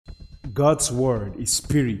God's word is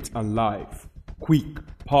spirit and life, quick,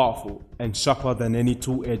 powerful, and sharper than any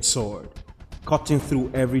two-edged sword, cutting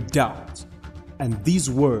through every doubt. And this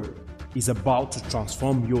word is about to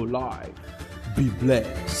transform your life. Be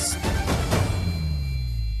blessed.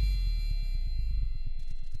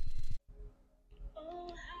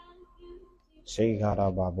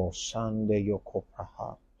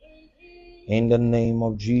 In the name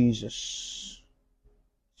of Jesus,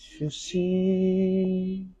 you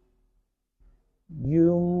see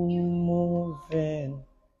you moving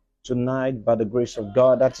tonight by the grace of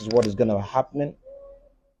God. That is what is going to be happening.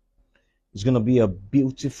 It's going to be a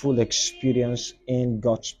beautiful experience in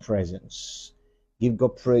God's presence. Give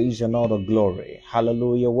God praise and all the glory.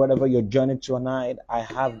 Hallelujah. Wherever you're joining tonight, I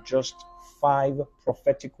have just 5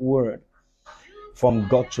 prophetic words from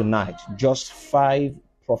God tonight. Just 5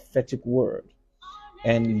 prophetic words.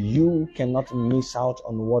 And you cannot miss out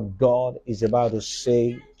on what God is about to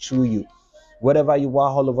say to you. Wherever you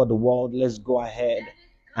are all over the world, let's go ahead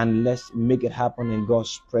and let's make it happen in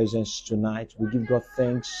God's presence tonight. We give God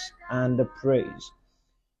thanks and the praise.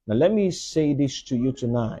 Now, let me say this to you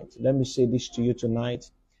tonight.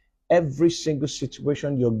 Every single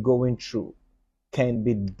situation you're going through can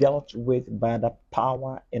be dealt with by the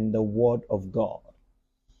power in the word of God.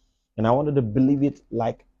 And I wanted to believe it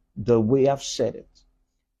like the way I've said it.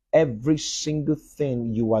 Every single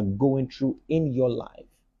thing you are going through in your life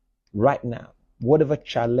right now, whatever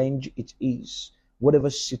challenge it is, whatever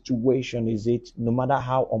situation is it, no matter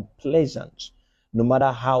how unpleasant, no matter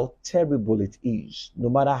how terrible it is, no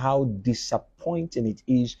matter how disappointing it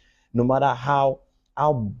is, no matter how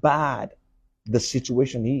bad the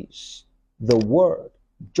situation is, the word,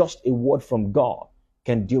 just a word from God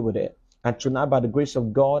can deal with it. And tonight, by the grace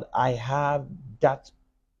of God, I have that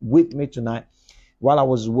with me tonight. While I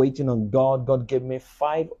was waiting on God, God gave me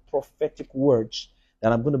 5 prophetic words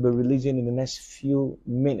that I'm going to be releasing in the next few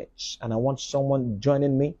minutes. And I want someone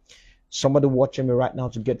joining me, somebody watching me right now,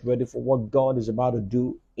 to get ready for what God is about to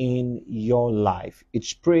do in your life.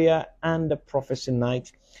 It's prayer and the prophecy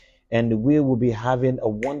night, and we will be having a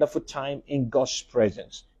wonderful time in God's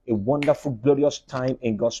presence, a wonderful, glorious time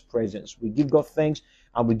in God's presence. We give God thanks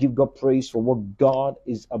and we give God praise for what God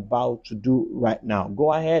is about to do right now.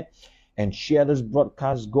 Go ahead and share this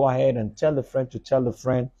broadcast. Go ahead and tell a friend to tell a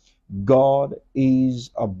friend. God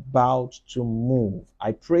is about to move.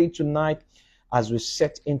 I pray tonight as we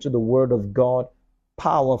set into the word of God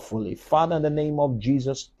powerfully. Father, in the name of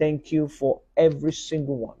Jesus, thank you for every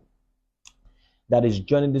single one that is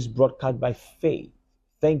joining this broadcast by faith.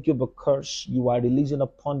 Thank you because you are releasing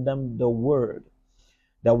upon them the word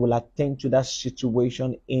that will attend to that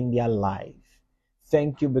situation in their life.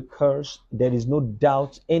 Thank you because there is no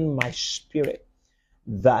doubt in my spirit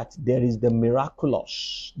that there is the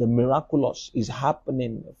miraculous. The miraculous is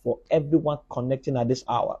happening for everyone connecting at this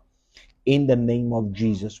hour. In the name of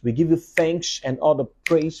Jesus, we give you thanks and all the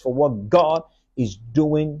praise for what God is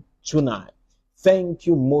doing tonight. Thank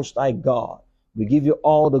you, Most High God. We give you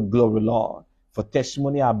all the glory, Lord, for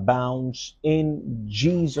testimony abounds. In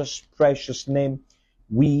Jesus' precious name,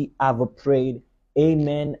 we have prayed.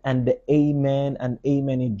 Amen and amen and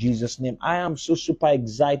amen in Jesus' name. I am so super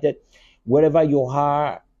excited. Wherever you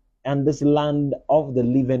are in this land of the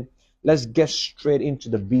living, let's get straight into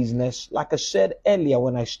the business. Like I said earlier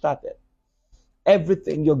when I started,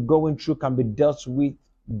 everything you're going through can be dealt with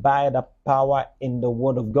by the power in the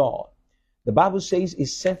word of God. The Bible says he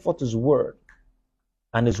sent forth his word,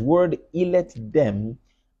 and his word healed them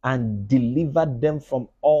and delivered them from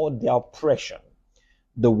all their oppression.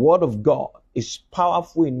 The word of God is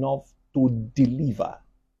powerful enough to deliver.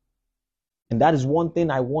 And that is one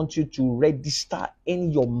thing I want you to register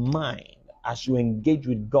in your mind as you engage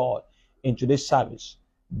with God in today's service.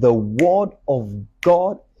 The word of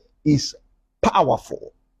God is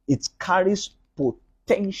powerful. It carries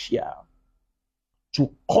potential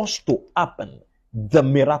to cause to happen the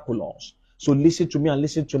miraculous. So listen to me and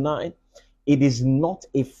listen tonight. It is not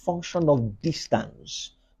a function of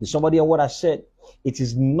distance. Did somebody hear what I said? It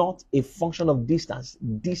is not a function of distance.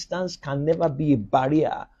 Distance can never be a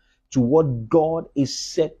barrier to what God is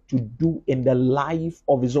set to do in the life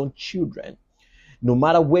of his own children. No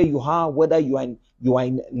matter where you are, whether you are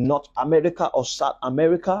in North America or South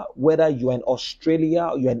America, whether you are in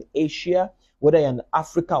Australia or you're in Asia, whether you're in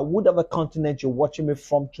Africa, whatever continent you're watching me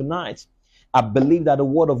from tonight, I believe that the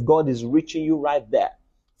word of God is reaching you right there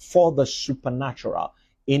for the supernatural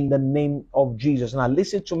in the name of Jesus. Now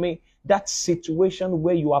listen to me. That situation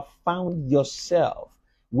where you have found yourself,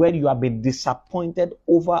 where you have been disappointed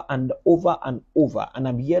over and over and over, and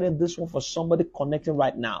I'm hearing this one for somebody connecting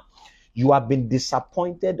right now. You have been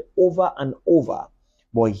disappointed over and over.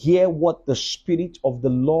 But hear what the Spirit of the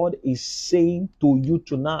Lord is saying to you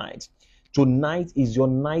tonight. Tonight is your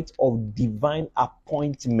night of divine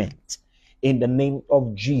appointment in the name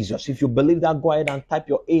of Jesus. If you believe that, go ahead and type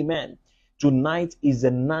your amen. Tonight is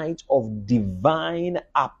a night of divine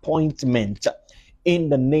appointment in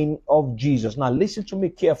the name of Jesus. Now, listen to me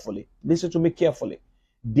carefully. Listen to me carefully.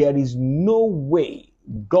 There is no way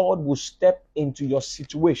God will step into your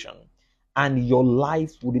situation and your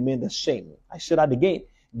life will remain the same. I say that again.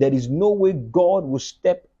 There is no way God will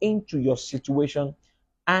step into your situation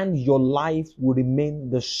and your life will remain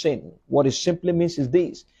the same. What it simply means is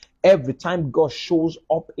this: every time God shows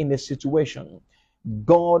up in a situation,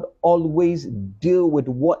 God always deal with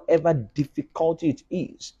whatever difficulty it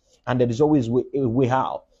is, and there is always a way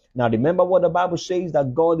out. Now remember what the Bible says,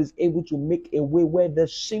 that God is able to make a way where there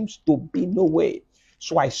seems to be no way.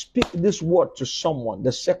 So I speak this word to someone,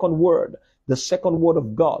 the second word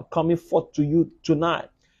of God coming forth to you tonight.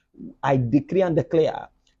 I decree and declare,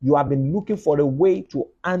 you have been looking for a way to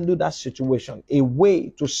handle that situation, a way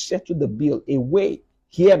to settle the bill, a way.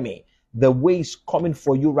 Hear me. The way is coming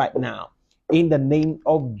for you right now. In the name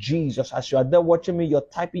of Jesus. As you are there watching me, you're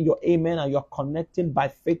typing your amen and you're connecting by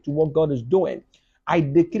faith to what God is doing. I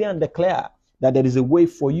decree and declare that there is a way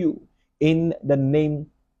for you in the name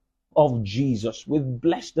of Jesus. We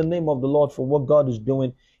bless the name of the Lord for what God is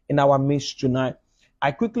doing in our midst tonight.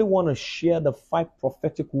 I quickly want to share the 5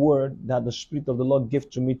 prophetic word that the Spirit of the Lord gave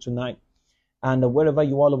to me tonight. And wherever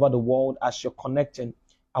you are all over the world, as you're connecting,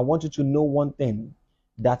 I want you to know one thing,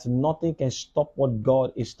 that nothing can stop what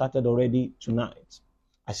God has started already tonight.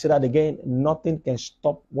 I say that again, nothing can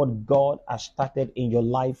stop what God has started in your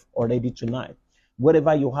life already tonight.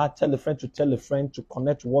 Wherever you are, tell a friend to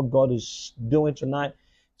connect to what God is doing tonight.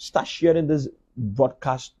 Start sharing this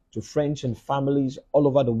broadcast to friends and families all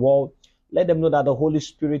over the world. Let them know that the Holy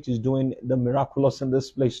Spirit is doing the miraculous in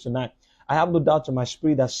this place tonight. I have no doubt in my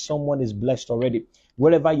spirit that someone is blessed already.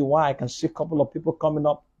 Wherever you are, I can see a couple of people coming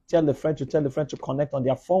up. Tell a friend to connect on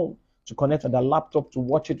their phone, to connect on their laptop, to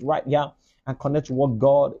watch it right now, and connect to what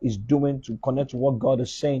God is doing, to connect to what God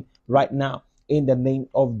is saying right now in the name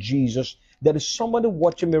of Jesus. There is somebody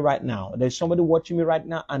watching me right now. There's somebody watching me right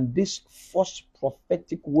now, and this first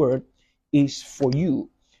prophetic word is for you.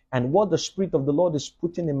 And what the Spirit of the Lord is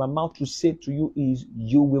putting in my mouth to say to you is,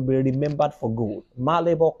 you will be remembered for good.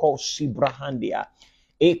 Maleboko sibrahandia.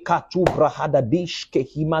 Ekatu brahadadish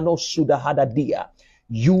kehimano sudahadadia.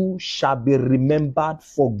 You shall be remembered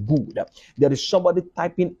for good. There is somebody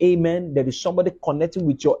typing amen. There is somebody connecting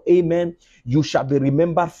with your amen. You shall be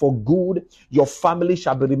remembered for good. Your family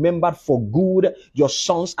shall be remembered for good. Your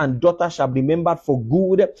sons and daughters shall be remembered for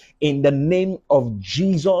good. In the name of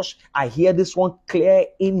Jesus, I hear this one clear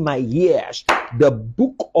in my ears. The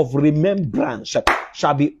book of remembrance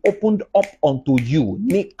shall be opened up unto you.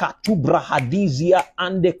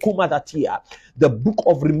 The book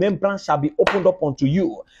of remembrance shall be opened up unto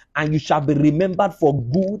you, and you shall be remembered for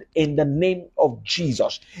good in the name of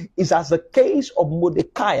Jesus. It's as the case of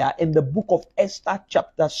Mordecai in the book of Esther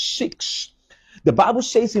chapter 6. The Bible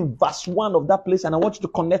says in verse 1 of that place, and I want you to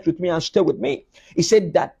connect with me and stay with me. It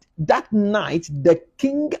said that night the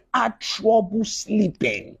king had trouble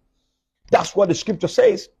sleeping. That's what the scripture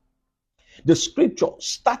says. The scripture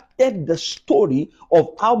started the story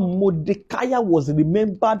of how Mordecai was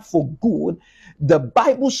remembered for good. The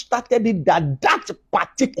Bible started it that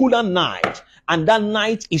particular night, and that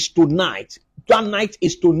night is tonight. That night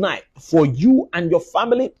is tonight for you and your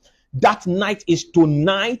family. That night is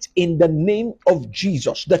tonight in the name of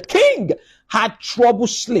Jesus. The king had trouble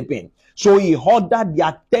sleeping, so he ordered the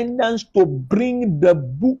attendants to bring the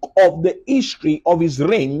book of the history of his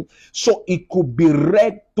reign so it could be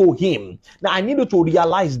read to him. Now, I need you to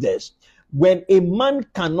realize this. When a man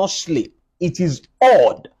cannot sleep, it is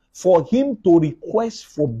odd for him to request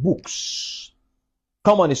for books.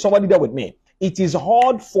 Come on, is somebody there with me? It is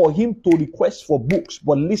hard for him to request for books,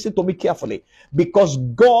 but listen to me carefully, because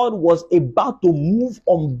God was about to move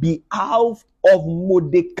on behalf of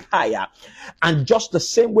Mordecai. And just the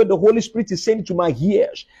same way the Holy Spirit is saying to my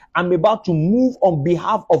ears, I'm about to move on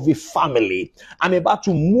behalf of a family. I'm about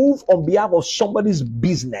to move on behalf of somebody's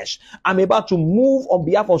business. I'm about to move on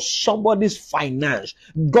behalf of somebody's finance.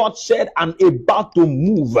 God said, I'm about to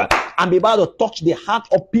move. I'm about to touch the heart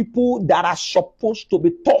of people that are supposed to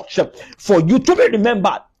be touched for you to be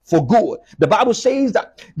remembered for good. The Bible says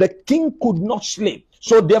that the king could not sleep.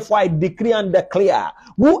 So therefore I decree and declare,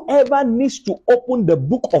 whoever needs to open the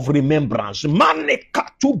book of remembrance, whoever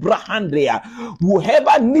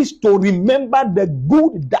needs to remember the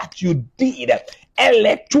good that you did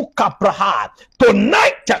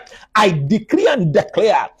Tonight, I decree and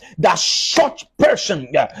declare that such person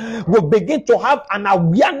will begin to have an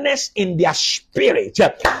awareness in their spirit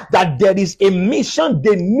that there is a mission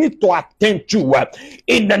they need to attend to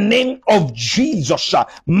in the name of Jesus.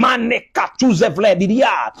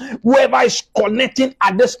 Whoever is connecting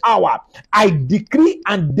at this hour, I decree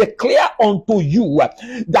and declare unto you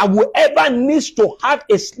that whoever needs to have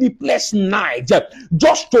a sleepless night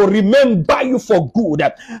just to remember you for good,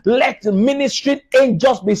 let ministry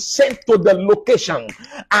angels be sent to the location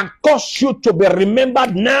and cause you to be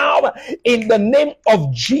remembered now in the name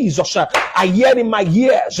of Jesus. I hear in my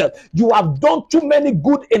ears, you have done too many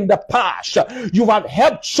good in the past. You have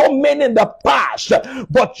helped so many in the past,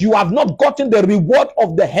 but you have not gotten the reward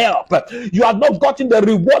of the help. You have not gotten the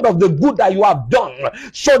reward of the good that you have done.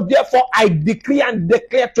 So therefore, I decree and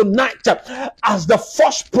declare tonight, as the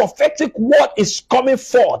first prophetic word is coming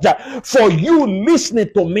forth for you listening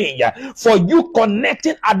to me, for you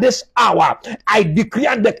connecting at this hour, I decree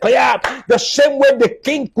and declare the same way the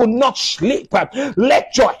king could not sleep.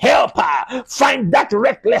 Let your helper find that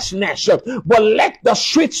recklessness, but let the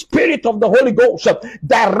sweet spirit of the Holy Ghost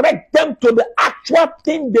direct them to the actual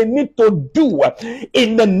thing they need to do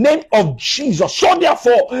in the name of Jesus. So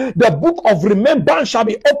therefore, the book of remembrance shall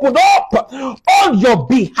be opened up on your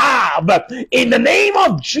behalf in the name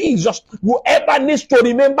of Jesus. Whoever needs to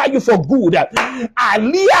remember you for good,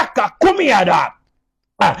 Aliaka Kumiada,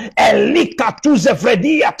 Elika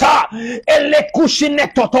tuzefrediata,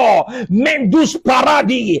 elekushinetoto, mendus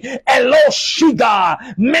paradi, eloshiga,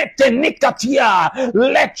 metenikatia.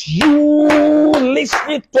 Let you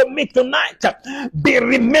listening to me tonight be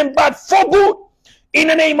remembered for good in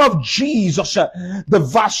the name of Jesus. The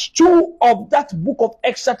verse 2 of that book of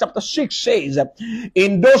Exodus chapter 6 says,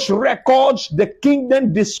 in those records the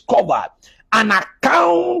kingdom discovered an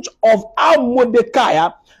account of how Mordecai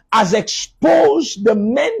has exposed the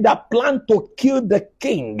men that plan to kill the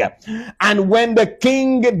king. And when the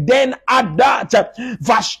king then had that,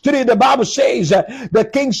 verse 3, the Bible says, the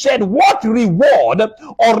king said, what reward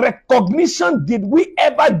or recognition did we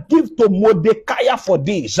ever give to Mordecai for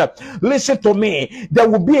this? Listen to me, there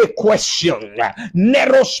will be a question.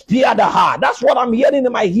 Neros Piadaha. That's what I'm hearing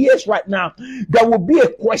in my ears right now. There will be a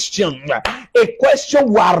question. A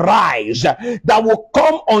question will arise that will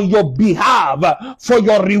come on your behalf for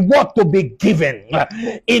your reward to be given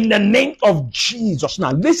in the name of Jesus.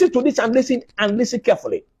 Now listen to this and listen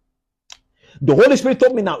carefully. The Holy Spirit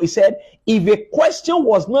told me now, he said, if a question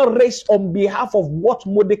was not raised on behalf of what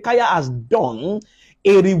Mordecai has done,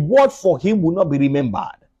 a reward for him will not be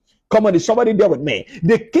remembered. Come on, is somebody there with me?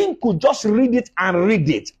 The king could just read it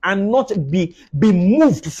and not be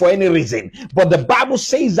moved for any reason. But the Bible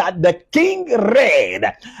says that the king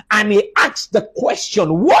read and he asked the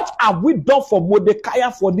question, what have we done for Mordecai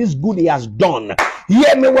for this good he has done?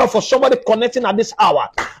 Hear me well, for somebody connecting at this hour.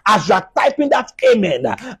 As you are typing that amen,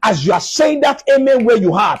 as you are saying that amen where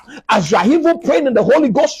you are, as you are even praying in the Holy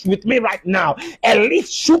Ghost with me right now, Elit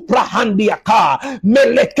suprahandiaka,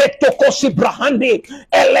 meleketokosi brahandi,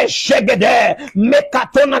 eleshegede,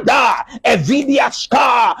 mekatonada,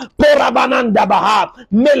 evidiaska, porabananda baha,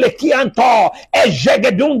 melekianto,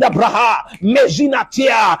 ejegedunda braha,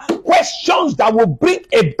 mezinatia. Questions that will bring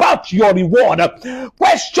about your reward,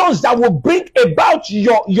 questions that will bring about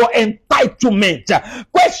your entitlement,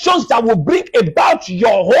 questions that will bring about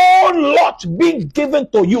your whole lot being given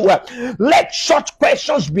to you. Let such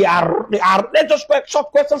questions be such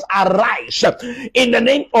questions arise in the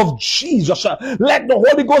name of Jesus. Let the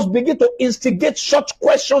Holy Ghost begin to instigate such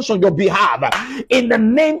questions on your behalf in the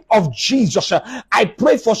name of Jesus. I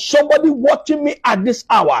pray for somebody watching me at this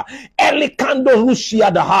hour. Elikando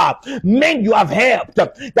Rusiadaha. Men you have helped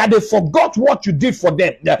that they forgot what you did for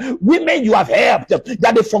them. Women you have helped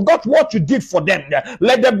that they forgot what you did for them.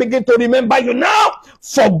 Let them begin to remember you now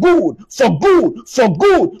for good, for good, for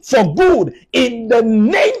good, for good in the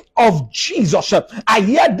name of Jesus. I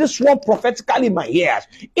hear this one prophetically in my ears.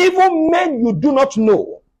 Even men you do not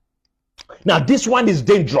know. Now this one is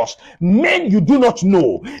dangerous. Men you do not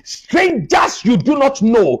know, strangers you do not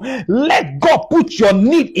know, let God put your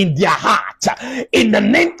need in their heart in the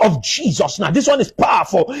name of Jesus. Now this one is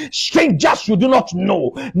powerful. Strangers you do not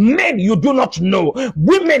know, men you do not know,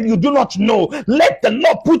 women you do not know, let the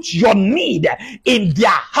Lord put your need in their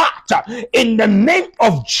heart in the name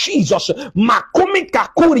of Jesus. Makumi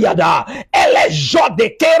kakuriada,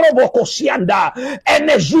 elejode kerobokosianda,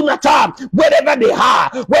 enezunata, wherever they are,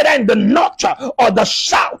 whether in the north, north or the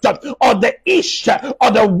south or the east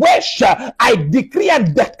or the west, I decree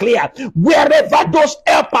and declare, wherever those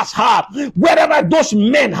helpers are, wherever those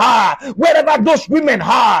men are, wherever those women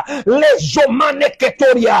are, let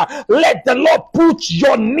the Lord put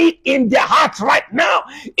your need in their heart right now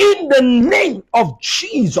in the name of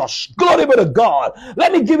Jesus. Glory be to God.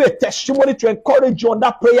 Let me give you a testimony to encourage you on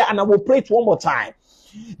that prayer, and I will pray it one more time.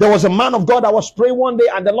 There was a man of God that was praying one day,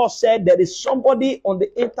 and the Lord said, there is somebody on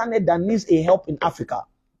the internet that needs a help in Africa.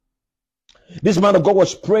 This man of God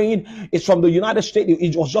was praying. It's from the United States.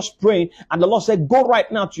 He was just praying. And the Lord said, go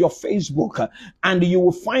right now to your Facebook and you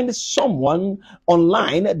will find someone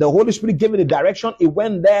online. The Holy Spirit gave me the direction. He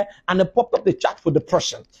went there and it popped up the chat for the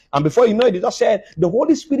person. And before you know it, he just said, the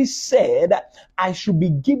Holy Spirit said, I should be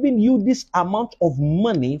giving you this amount of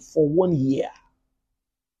money for 1 year.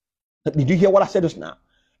 Did you hear what I said just now?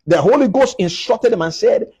 The Holy Ghost instructed him and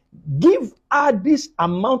said, give her this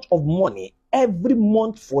amount of money every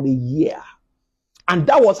month for a year. And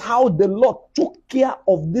that was how the Lord took care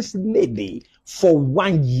of this lady for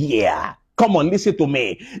 1 year. Come on, listen to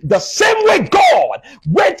me. The same way God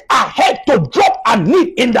went ahead to drop a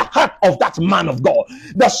need in the heart of that man of God.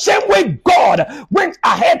 The same way God went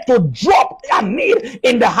ahead to drop a need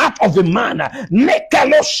in the heart of the man.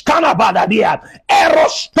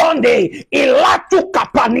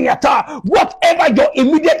 Whatever your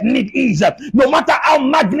immediate need is, no matter how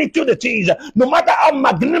magnitude it is, no matter how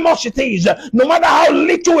magnanimous it is, no matter how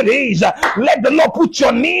little it is, let the Lord put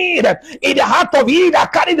your need in the heart of he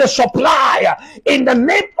that carry the supply. In the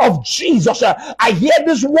name of Jesus, I hear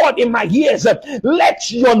this word in my ears. Let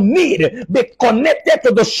your need be connected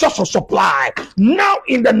to the source of supply. Now,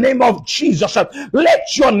 in the name of Jesus,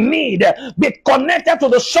 let your need be connected to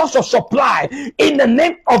the source of supply. In the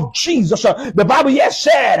name of Jesus, the Bible here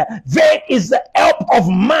said, there is the help of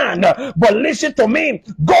man. But listen to me,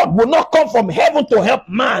 God will not come from heaven to help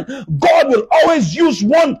man. God will always use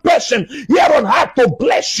one person here on earth to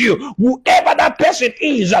bless you, whoever that person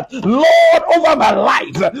is. Lord, over my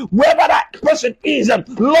life, whoever that person is,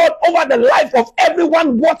 Lord, over the life of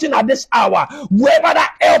everyone watching at this hour, whoever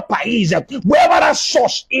that helper is, whoever that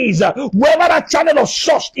source is, whoever that channel of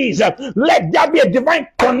source is, let there be a divine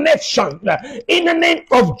connection in the name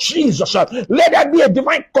of Jesus. Let there be a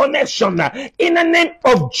divine connection in the name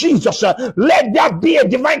of Jesus. Let there be a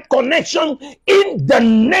divine connection in the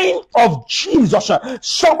name of Jesus.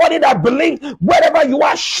 Somebody that believes, wherever you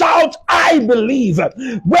are, shout, I believe.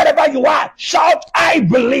 Wherever you are, shout, I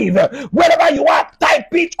believe. Wherever you are, type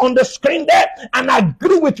it on the screen there and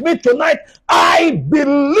agree with me tonight. I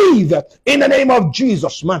believe in the name of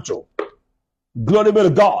Jesus. Mancho. Glory be to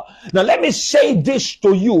God. Now let me say this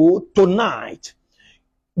to you tonight.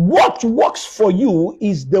 What works for you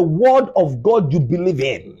is the word of God you believe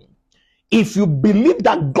in. If you believe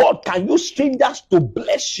that God can use strangers to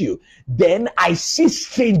bless you, then I see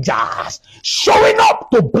strangers showing up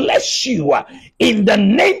to bless you in the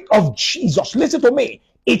name of Jesus. Listen to me.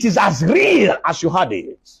 It is as real as you heard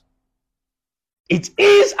it. It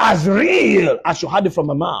is as real as you heard it from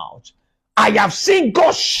my mouth. I have seen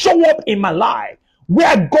God show up in my life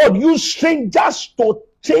where God used strangers to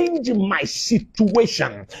change my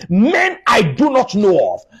situation. Men I do not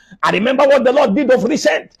know of. I remember what the Lord did of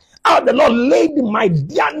recent. How the Lord laid my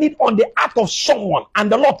dear need on the heart of someone,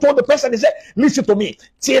 and the Lord told the person, he said, listen to me,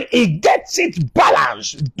 till he gets it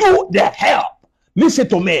balanced, do the help. Listen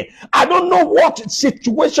to me. I don't know what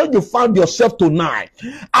situation you found yourself tonight.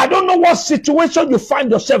 I don't know what situation you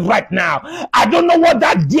find yourself right now. I don't know what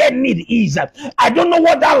that dear need is. I don't know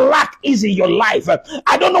what that lack is in your life.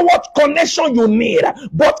 I don't know what connection you need.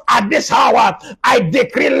 But at this hour, I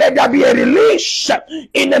decree, let there be a release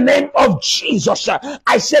in the name of Jesus.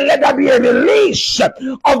 I say, let there be a release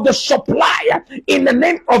of the supply in the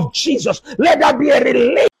name of Jesus. Let there be a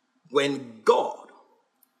release. When God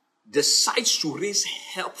decides to raise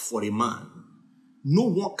help for a man, no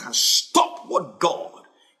one can stop what God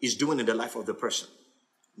is doing in the life of the person.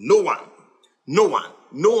 No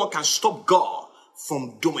one can stop God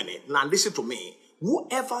from doing it. Now listen to me.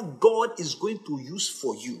 Whoever God is going to use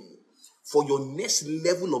for you, for your next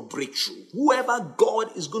level of breakthrough, whoever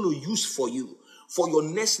God is going to use for you, for your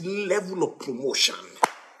next level of promotion,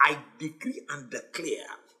 I decree and declare,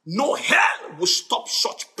 no hell will stop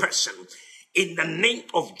such person. In the name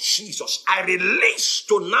of Jesus, I release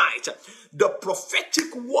tonight the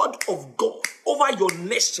prophetic word of God over your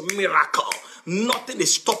next miracle. Nothing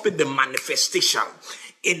is stopping the manifestation.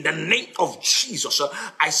 In the name of Jesus,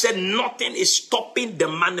 I said nothing is stopping the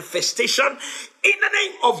manifestation. In the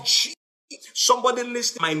name of Jesus, somebody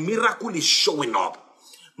listen, my miracle is showing up.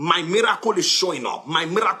 My miracle is showing up. My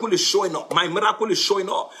miracle is showing up. My miracle is showing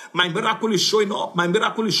up. My miracle is showing up. My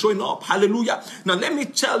miracle is showing up. Hallelujah. Now let me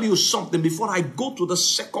tell you something before I go to the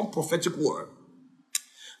second prophetic word.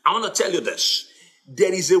 I want to tell you this.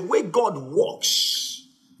 There is a way God works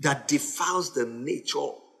that defiles the nature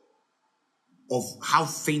of how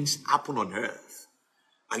things happen on earth.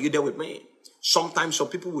 Are you there with me? Sometimes some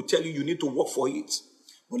people will tell you you need to work for it.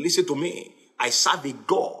 But listen to me. I serve a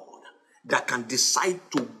God that can decide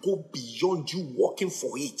to go beyond you working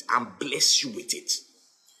for it and bless you with it.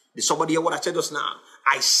 Did somebody hear what I said just now?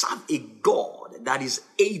 I serve a God that is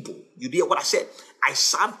able. You hear what I said? I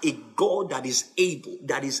serve a God that is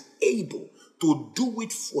able to do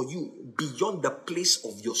it for you beyond the place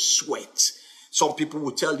of your sweat. Some people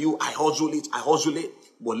will tell you, I hustle it.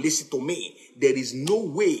 But listen to me. There is no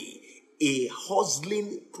way a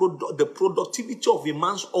hustling the productivity of a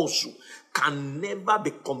man's hustle can never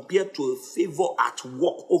be compared to a favor at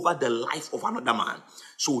work over the life of another man.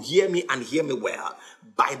 So hear me and hear me well.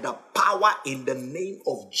 By the power in the name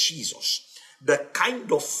of Jesus, the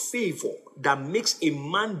kind of favor that makes a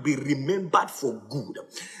man be remembered for good,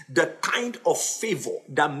 the kind of favor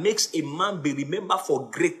that makes a man be remembered for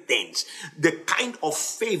great things, the kind of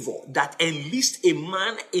favor that enlists a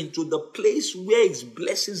man into the place where his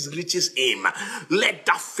blessings reaches him. Let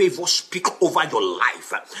that favor speak over your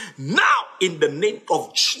life. Now, in the name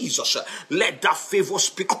of Jesus, let that favor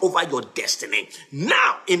speak over your destiny.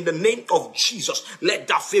 Now, in the name of Jesus, let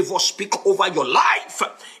that favor speak over your life.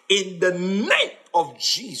 In the name of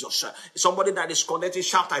Jesus. Somebody that is connected,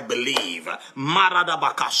 shout, I believe. Marada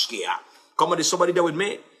Bakaskia. Come on, is somebody there with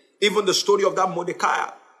me? Even the story of that Mordecai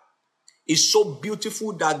is so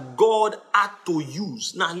beautiful that God had to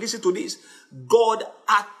use. Now listen to this. God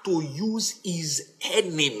had to use his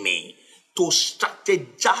enemy to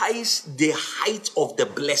strategize the height of the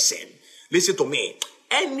blessing. Listen to me.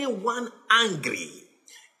 Anyone angry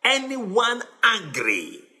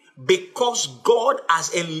because God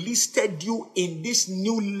has enlisted you in this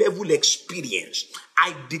new level experience,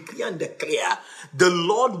 I decree and declare the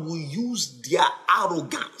Lord will use their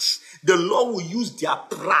arrogance. The Lord will use their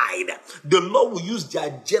pride. The Lord will use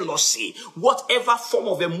their jealousy. Whatever form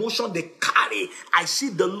of emotion they carry, I see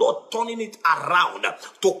the Lord turning it around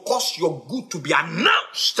to cause your good to be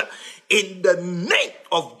announced in the name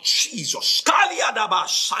of Jesus.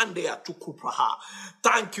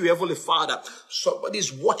 Thank you, Heavenly Father.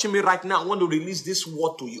 Somebody's watching me right now. I want to release this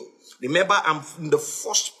word to you. Remember, I'm in the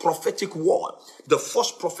first prophetic word. The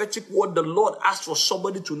first prophetic word the Lord asked for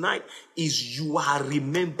somebody tonight is you are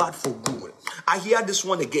remembered for good. I hear this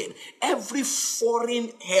one again. Every foreign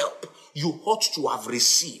help you ought to have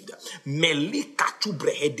received.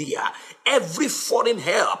 Every foreign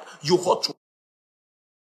help you ought to.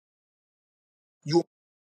 You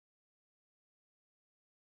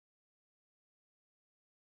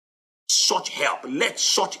such help, let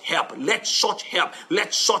such help, let such help,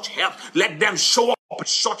 let such help, let them show up.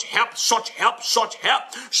 Such help,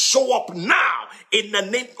 show up now in the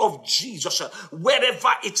name of Jesus. Wherever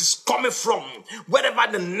it is coming from,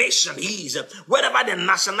 wherever the nation is, wherever the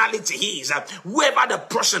nationality is, wherever the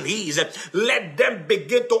person is, let them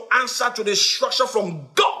begin to answer to the instruction from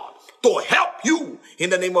God to help you in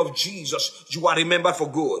the name of Jesus. You are remembered for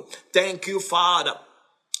good. Thank you, Father.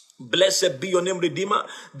 Blessed be your name, Redeemer.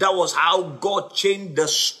 That was how God changed the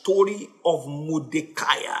story of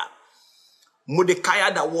Mordecai.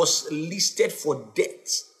 Mordecai that was listed for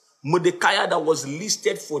death. Mordecai that was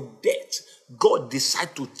listed for death. God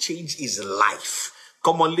decided to change his life.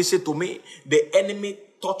 Come on, listen to me. The enemy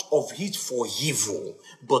thought of it for evil,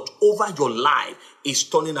 but over your life is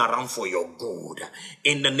turning around for your good.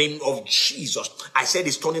 In the name of Jesus, I said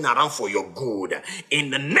it's turning around for your good.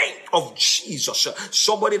 In the name of Jesus,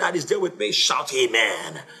 somebody that is there with me, shout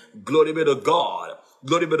amen. Glory be to God.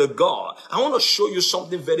 Glory be to God. I want to show you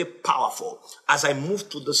something very powerful as I move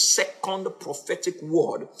to the second prophetic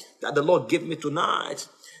word that the Lord gave me tonight.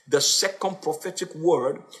 The second prophetic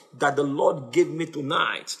word that the Lord gave me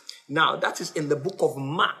tonight. Now, that is in the book of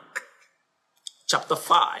Mark, chapter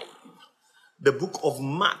 5. The book of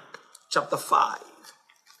Mark, chapter 5.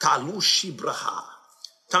 Kalushi Braha.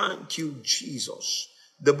 Thank you, Jesus.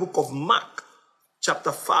 The book of Mark,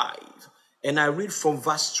 chapter 5. And I read from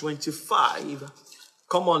verse 25.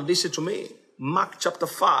 Come on, listen to me. Mark chapter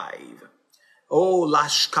 5. Oh,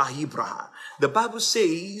 Lashkahibra. The Bible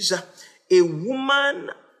says, a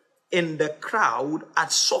woman in the crowd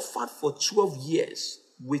had suffered for 12 years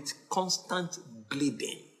with constant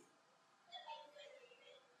bleeding.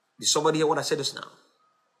 Did somebody hear what I said just now?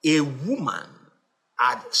 A woman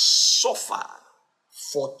had suffered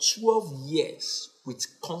for 12 years with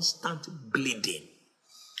constant bleeding.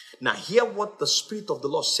 Now, hear what the Spirit of the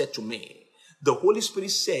Lord said to me. The Holy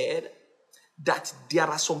Spirit said that there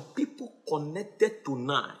are some people connected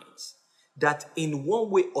tonight that in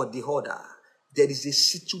one way or the other, there is a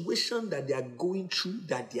situation that they are going through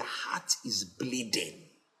that their heart is bleeding.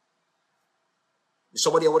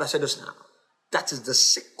 Somebody hear what I said just now? That is the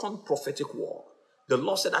second prophetic word. The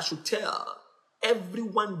Lord said I should tell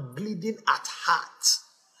everyone bleeding at heart,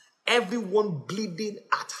 everyone bleeding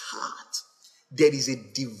at heart, there is a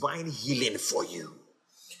divine healing for you.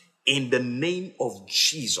 In the name of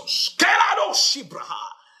Jesus.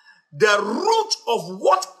 The root of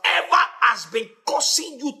whatever has been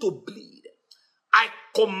causing you to bleed, I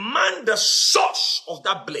command the source of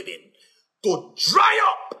that bleeding to dry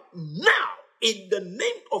up now in the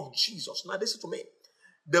name of Jesus. Now listen to me.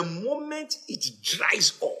 The moment it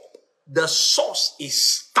dries up, the source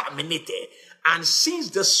is terminated. And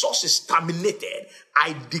since the source is terminated,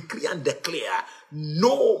 I decree and declare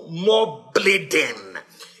no more bleeding.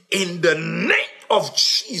 In the name of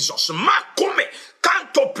Jesus.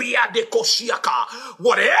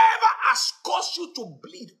 Whatever has caused you to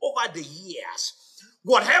bleed over the years,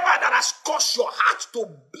 whatever that has caused your heart to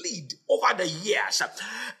bleed over the years,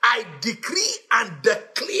 I decree and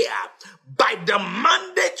declare by the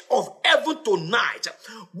mandate of heaven tonight,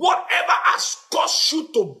 whatever has caused you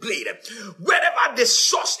to bleed, wherever the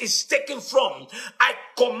source is taken from, I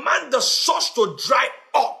command the source to dry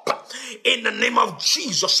up. In the name of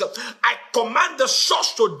Jesus, I command the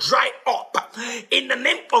source to dry up. In the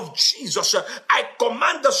name of Jesus, I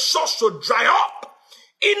command the source to dry up.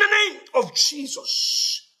 In the name of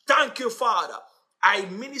Jesus. Thank you, Father. I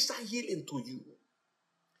minister healing to you.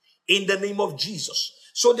 In the name of Jesus.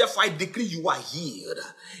 So therefore I decree you are healed.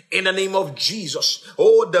 In the name of Jesus.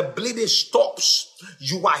 Oh, the bleeding stops.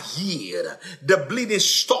 You are healed. The bleeding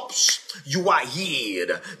stops. You are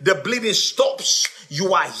healed. The bleeding stops.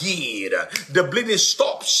 You are healed. The bleeding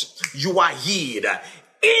stops. You are healed.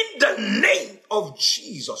 In the name of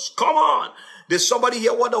Jesus. Come on. Did somebody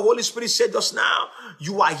hear what the Holy Spirit said just now?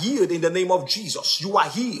 You are healed in the name of Jesus. You are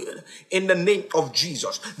healed in the name of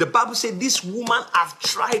Jesus. The Bible said this woman have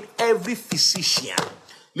tried every physician.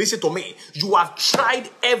 Listen to me. You have tried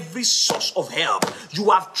every source of help.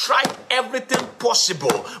 You have tried everything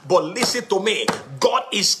possible. But listen to me. God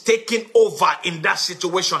is taking over in that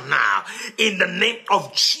situation now. In the name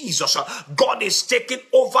of Jesus. God is taking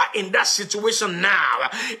over in that situation now.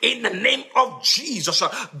 In the name of Jesus.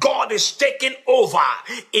 God is taking over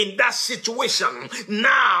in that situation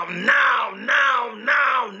now.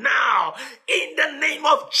 In the name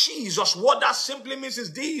of Jesus. What that simply means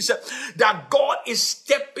is this. That God is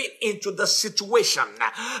stepping into the situation,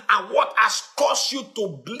 and what has caused you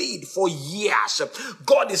to bleed for years,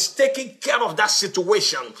 God is taking care of that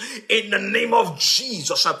situation. In the name of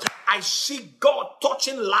Jesus, I see God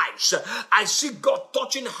touching lives. I see God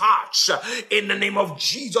touching hearts. In the name of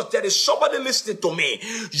Jesus, there is somebody listening to me.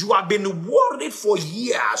 You have been worried for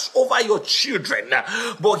years over your children,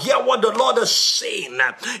 but hear what the Lord is saying.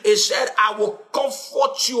 He said, I will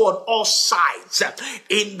comfort you on all sides.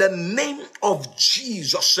 In the name of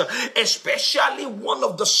Jesus, especially one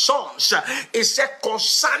of the sons, he said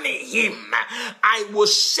concerning him, I will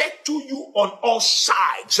say to you on all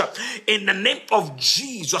sides. In the name of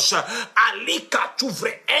Jesus, alika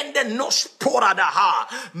tuvre ende nos poradaha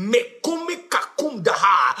mekumi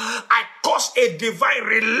kakumdaha. I cause a divine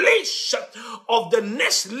release of the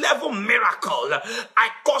next level miracle. I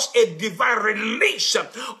cause a divine release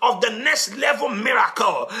of the next level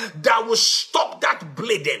miracle that will stop that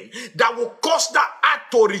bleeding, that will cause that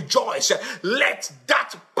heart to rejoice. Let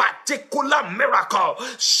that particular miracle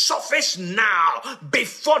surface now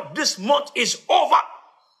before this month is over.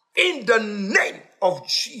 In the name of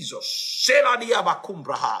Jesus.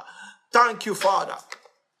 Thank you, Father.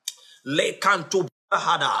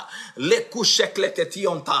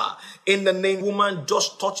 In the name, woman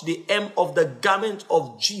just touched the hem of the garment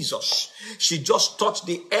of Jesus. She just touched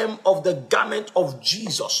the hem of the garment of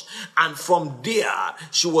Jesus. And from there,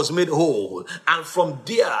 she was made whole. And from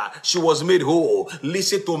there, she was made whole.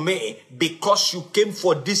 Listen to me. Because you came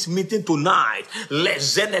for this meeting tonight,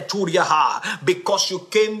 because you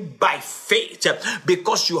came by faith,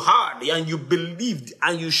 because you heard and you believed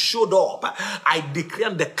and you showed up, I decree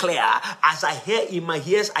and declare, as I hear in my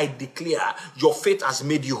ears, I declare, your faith has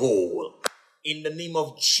made you whole. In the name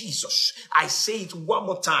of Jesus, I say it one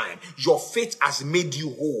more time. Your faith has made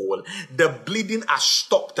you whole. The bleeding has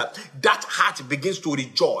stopped. That heart begins to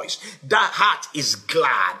rejoice. That heart is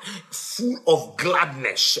glad, full of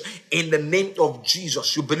gladness. In the name of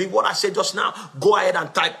Jesus, you believe what I said just now? Go ahead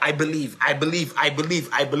and type, I believe, I believe, I believe,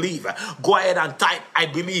 I believe. Go ahead and type, I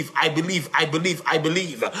believe, I believe, I believe, I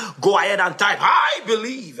believe. Go ahead and type, I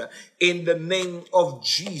believe. In the name of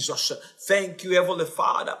Jesus. Thank you, Heavenly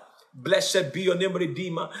Father. Blessed be your name,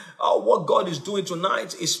 Redeemer. What God is doing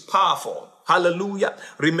tonight is powerful. Hallelujah.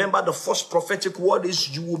 Remember, the first prophetic word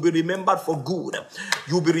is you will be remembered for good.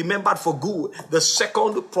 You will be remembered for good. The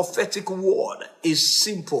second prophetic word is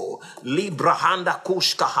simple. Librahanda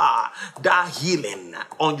kushkaha. That healing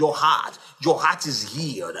on your heart. Your heart is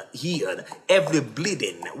healed. Every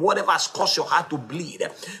bleeding, whatever has caused your heart to bleed.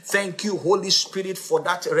 Thank you, Holy Spirit, for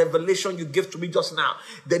that revelation you gave to me just now.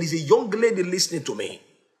 There is a young lady listening to me.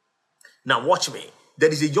 Now watch me.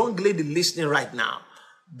 There is a young lady listening right now.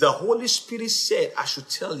 The Holy Spirit said, I should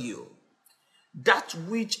tell you, that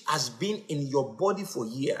which has been in your body for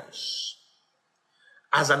years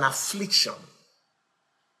as an affliction,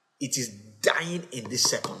 it is dying in this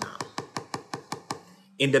second now.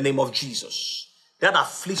 In the name of Jesus. That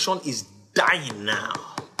affliction is dying now.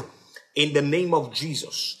 In the name of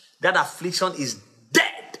Jesus. That affliction is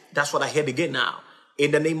dead. That's what I heard again now.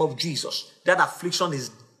 In the name of Jesus. That affliction is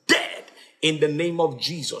dead. In the name of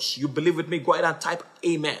Jesus. You believe with me? Go ahead and type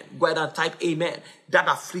amen. Go ahead and type amen. That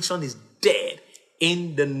affliction is dead.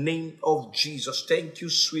 In the name of Jesus. Thank you,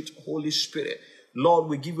 sweet Holy Spirit. Lord,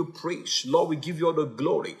 we give you praise. Lord, we give you all the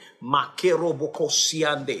glory.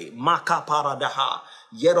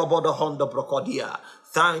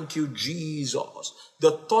 Thank you, Jesus.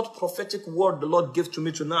 The third prophetic word the Lord gave to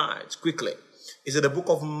me tonight, quickly, is in the book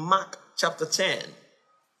of Mark chapter 10.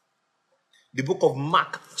 The book of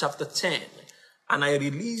Mark chapter 10. And I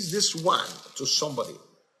release this one to somebody.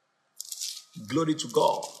 Glory to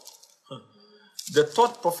God. The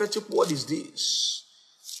third prophetic word is this.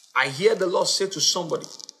 I hear the Lord say to somebody,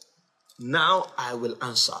 now I will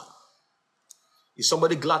answer. Is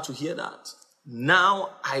somebody glad to hear that?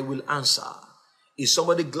 Now I will answer. Is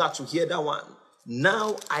somebody glad to hear that one?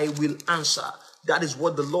 Now I will answer. That is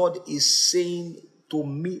what the Lord is saying to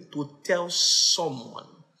me to tell someone.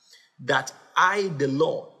 That I, the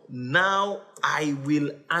Lord, now I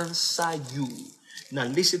will answer you. Now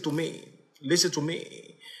listen to me. Listen to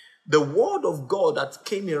me. The word of God that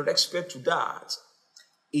came in respect to that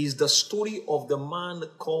is the story of the man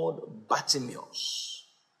called Bartimaeus.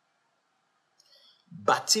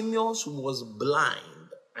 Bartimaeus was blind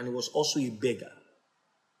and he was also a beggar.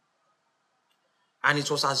 And it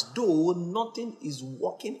was as though nothing is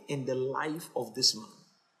working in the life of this man.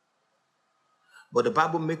 But the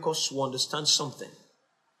Bible makes us to understand something.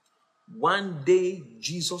 One day,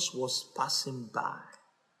 Jesus was passing by.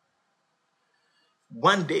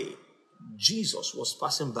 One day, Jesus was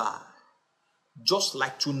passing by. Just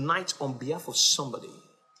like tonight, on behalf of somebody,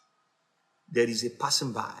 there is a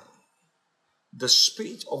passing by. The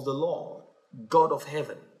Spirit of the Lord, God of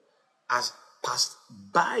heaven, has passed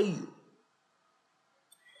by you.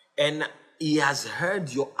 And He has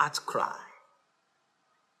heard your heart cry.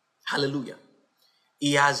 Hallelujah.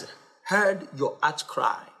 He has heard your heart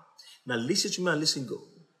cry. Now listen to me and listen go.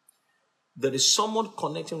 There is someone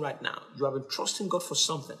connecting right now. You have been trusting God for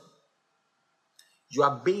something. You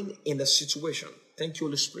have been in a situation. Thank you,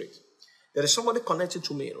 Holy Spirit. There is somebody connected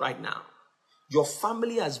to me right now. Your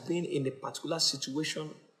family has been in a particular situation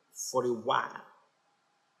for a while.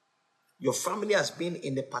 Your family has been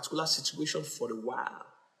in a particular situation for a while.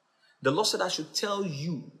 The Lord said I should tell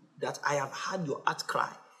you that I have heard your heart cry.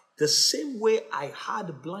 The same way I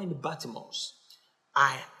heard blind Bartimaeus,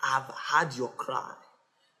 I have heard your cry.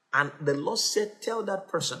 And the Lord said, tell that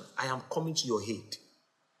person, I am coming to your aid.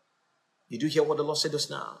 Did you hear what the Lord said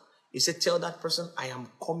just now? He said, tell that person, I am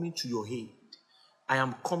coming to your aid. I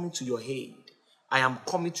am coming to your aid. I am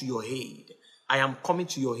coming to your aid. I am coming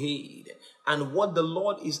to your aid. And what the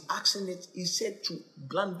Lord is asking it, He said to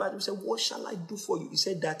blind Bartimaeus, he said, what shall I do for you? He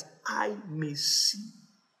said, that I may see.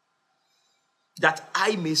 That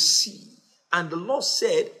I may see. And the Lord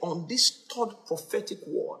said on this third prophetic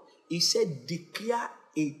word, He said, declare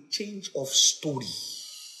a change of story.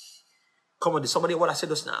 Come on, did somebody hear what I said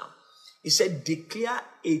just now? He said, declare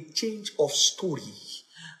a change of story.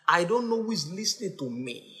 I don't know who is listening to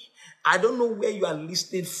me. I don't know where you are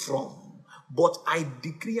listening from, but I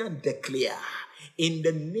decree and declare in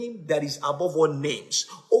the name that is above all names,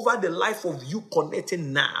 over the life of you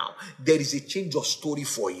connecting now, there is a change of story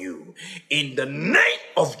for you. In the name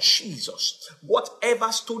of Jesus.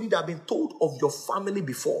 Whatever story that has been told of your family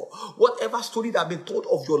before, whatever story that has been told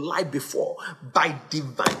of your life before, by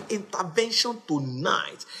divine intervention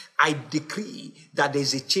tonight, I decree that there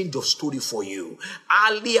is a change of story for you.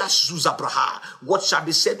 Alias Zuzabraha, what shall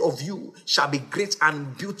be said of you shall be great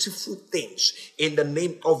and beautiful things in the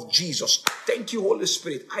name of Jesus. Thank you, Holy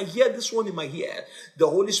Spirit. I hear this one in my ear. The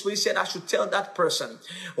Holy Spirit said I should tell that person,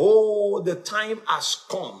 oh, the time has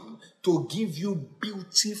come to give you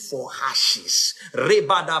beauty for ashes.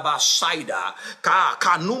 Rebadaba Saida.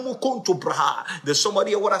 Kanumu konto braha. There's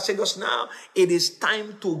somebody here what I said just now. It is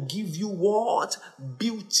time to give you what?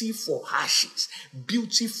 Beauty for ashes.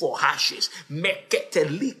 Beauty for ashes.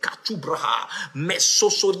 Meketelika tubraha.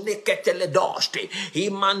 Mesoso neketeledoste.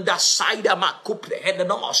 Imanda Saida makuple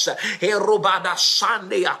hedenos. Herobada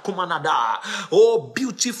Sande akumanada. Oh,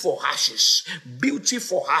 beauty for ashes. Beauty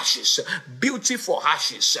for ashes. Beauty for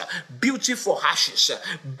ashes. Beauty for ashes.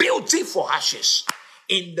 Beauty for ashes.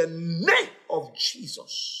 In the name of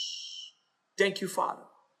Jesus. Thank you, Father.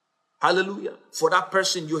 Hallelujah. For that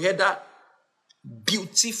person, you heard that?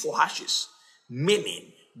 Beauty for ashes.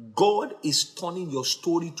 Meaning, God is turning your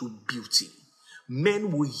story to beauty. Men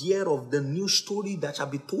will hear of the new story that shall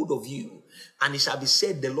be told of you, and it shall be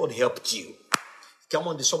said, the Lord helped you. Come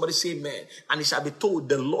on, did somebody say amen? And it shall be told,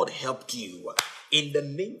 the Lord helped you. In the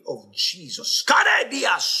name of Jesus.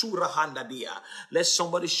 Let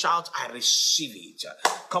somebody shout, I receive it.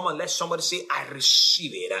 Come on, let somebody say, I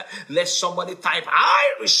receive it. Let somebody type,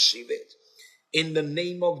 I receive it. In the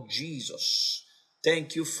name of Jesus.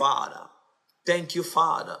 Thank you, Father. Thank you,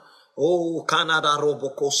 Father. Oh, Canada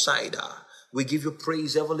Roboko Saida. We give you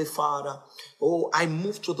praise, Heavenly Father. Oh, I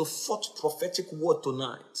move to the fourth prophetic word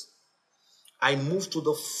tonight. I move to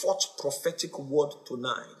the fourth prophetic word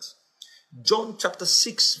tonight. John chapter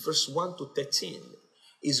 6 verse 1 to 13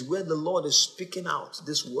 is where the Lord is speaking out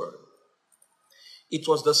this word. It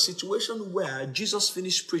was the situation where Jesus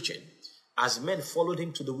finished preaching as men followed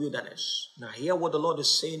him to the wilderness. Now hear what the Lord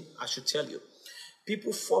is saying, I should tell you.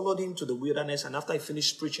 People followed him to the wilderness, and after he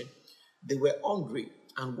finished preaching, they were hungry,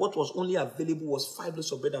 and what was only available was 5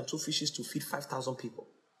 loaves of bread and 2 fishes to feed 5,000 people.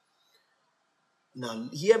 Now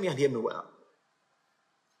hear me and hear me well.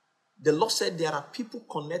 The Lord said there are people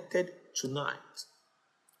connected tonight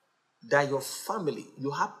that your family,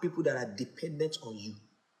 you have people that are dependent on you.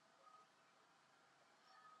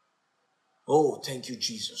 Oh, thank you,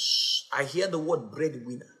 Jesus. I hear the word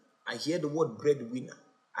breadwinner. I hear the word breadwinner.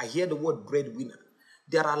 I hear the word breadwinner.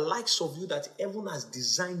 There are likes of you that heaven has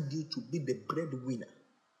designed you to be the breadwinner.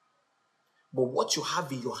 But what you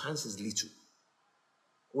have in your hands is little.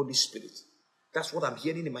 Holy Spirit. That's what I'm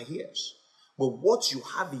hearing in my ears. But what you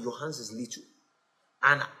have in your hands is little.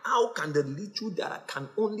 And how can the little that can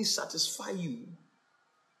only satisfy you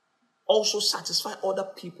also satisfy other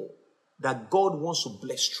people that God wants to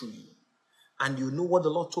bless through you? And you know what the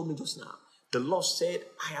Lord told me just now? The Lord said,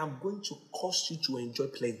 I am going to cause you to enjoy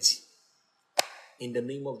plenty. In the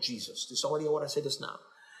name of Jesus. Did somebody hear what I said just now?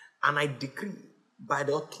 And I decree by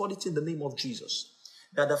the authority in the name of Jesus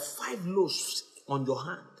that the 5 loaves on your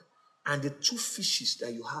hand and the 2 fishes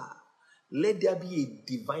that you have, let there be a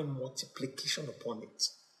divine multiplication upon it.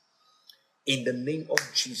 In the name of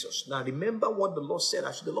Jesus. Now remember what the Lord said.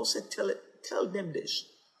 Actually, the Lord said, tell them this.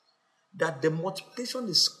 That the multiplication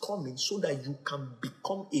is coming so that you can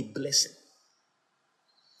become a blessing.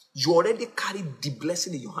 You already carry the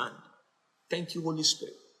blessing in your hand. Thank you, Holy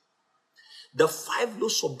Spirit. The 5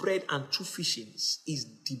 loaves of bread and 2 fishes is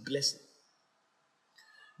the blessing.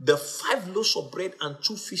 The 5 loaves of bread and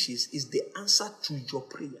 2 fishes is the answer to your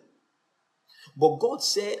prayer. But God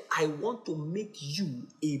said, I want to make you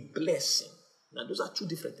a blessing. Now, those are 2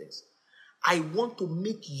 different things. I want to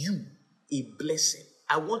make you a blessing.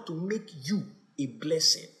 I want to make you a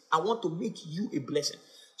blessing. I want to make you a blessing.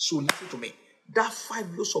 So listen to me. That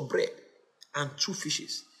 5 loaves of bread and 2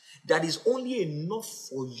 fishes, that is only enough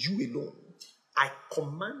for you alone. I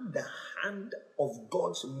command the hand of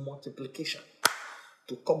God's multiplication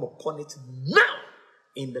to come upon it now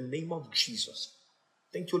in the name of Jesus.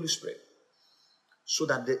 Thank you, Holy Spirit. So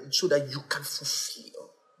that you can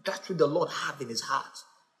fulfill that which the Lord have in his heart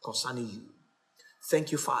concerning you.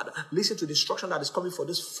 Thank you, Father. Listen to the instruction that is coming for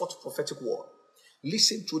this 4th prophetic word.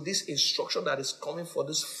 Listen to this instruction that is coming for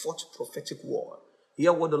this 4th prophetic word.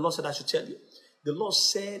 Hear what the Lord said I should tell you. The Lord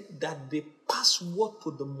said that the password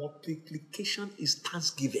to the multiplication is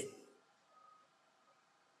thanksgiving.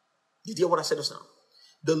 Did you hear what I said just now?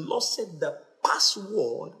 The Lord said the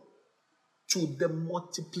password to the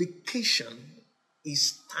multiplication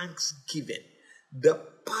is thanksgiving. The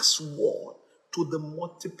password to the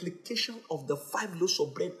multiplication of the 5 loaves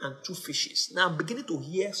of bread and 2 fishes. Now I'm beginning to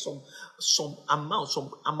hear some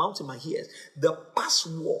amount in my ears. The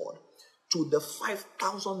password to the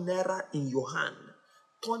 5,000 naira in your hand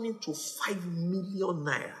turning to 5 million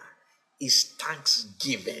naira is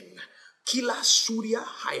thanksgiving. Kila Surya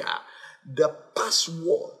Haya, the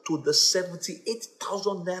password to the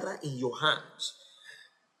 78,000 naira in your hands.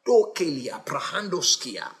 Dokelia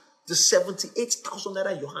Prahandoskia, the 78,000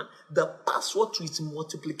 naira in your hand. The password to its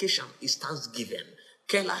multiplication is thanksgiving.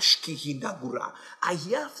 Kelashki Hindagura. I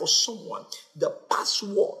hear for someone the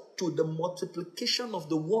password to the multiplication of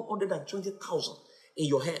the 120,000 in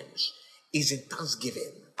your hands is in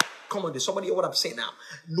thanksgiving. Come on, somebody hear what I'm saying now.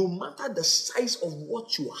 No matter the size of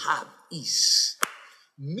what you have is,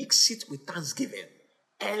 mix it with thanksgiving.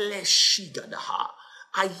 Eleshigadaha.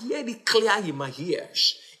 I hear it clear in my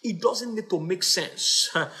ears. It doesn't need to make sense.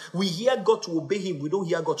 We hear God to obey him. We don't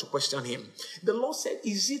hear God to question him. The Lord said,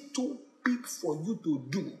 is it too big for you to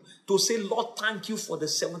do? To say, Lord, thank you for the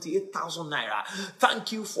 78,000 naira.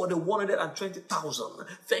 Thank you for the 120,000.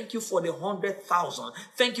 Thank you for the 100,000.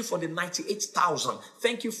 Thank you for the 98,000.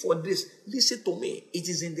 Thank you for this. Listen to me. It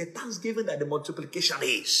is in the thanksgiving that the multiplication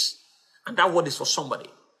is. And that word is for somebody.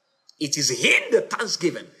 It is in the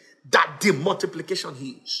thanksgiving that the multiplication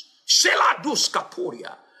is.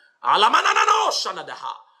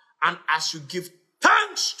 And as you give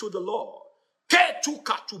thanks to the Lord,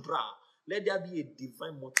 let there be a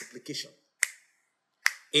divine multiplication.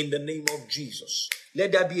 In the name of Jesus.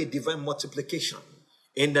 Let there be a divine multiplication.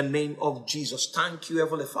 In the name of Jesus. Thank you,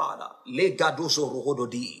 Heavenly Father. Legadozo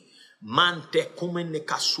rohododi. Mante kumene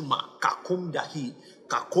kasuma. Kakumdahi.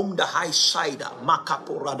 Kakumdahai saida.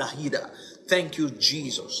 Makaporadahida. Thank you,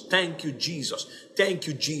 Jesus. Thank you, Jesus. Thank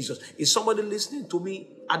you, Jesus. Is somebody listening to me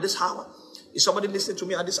at this hour? Is somebody listening to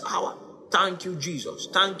me at this hour? Thank you, Jesus.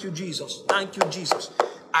 Thank you, Jesus. Thank you, Jesus.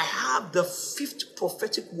 I have the 5th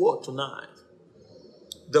prophetic word tonight.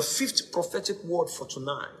 The 5th prophetic word for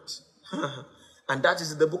tonight. And that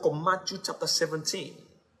is in the book of Matthew chapter 17.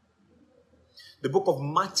 The book of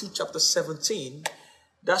Matthew chapter 17.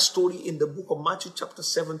 That story in the book of Matthew chapter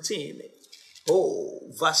 17.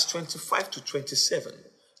 Verse 25 to 27.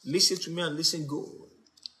 Listen to me and listen good.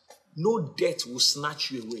 No death will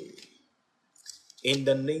snatch you away. In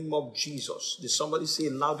the name of Jesus. Did somebody say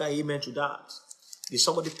a louder amen to that? Did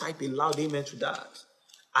somebody type a loud amen to that?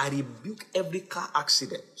 I rebuke every car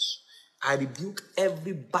accident. I rebuke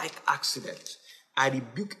every bike accident. I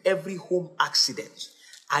rebuke every home accident.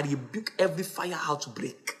 I rebuke every fire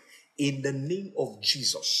outbreak. In the name of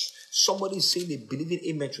Jesus. Somebody is saying a believing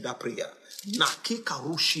amen to that prayer. Nakika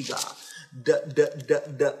Rushiga.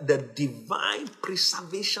 The divine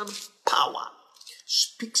preservation power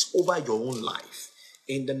speaks over your own life.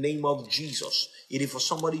 In the name of Jesus. It is for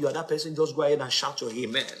somebody, you are that person, just go ahead and shout your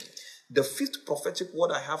amen. The 5th prophetic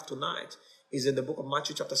word I have tonight is in the book of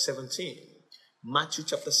Matthew chapter 17. Matthew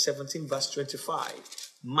chapter 17 verse 25.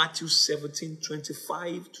 Matthew 17,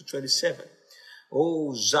 25 to 27.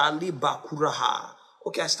 Oh, Zali Bakuraha.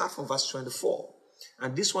 Okay, I start from verse 24.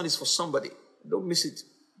 And this one is for somebody. Don't miss it.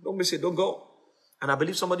 Don't miss it. Don't go. And I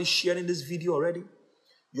believe somebody's sharing this video already.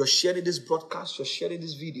 You're sharing this broadcast. You're sharing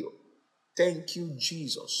this video. Thank you,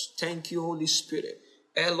 Jesus. Thank you, Holy Spirit.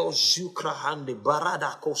 Elo Zukrahande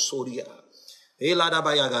Barada Kosoria.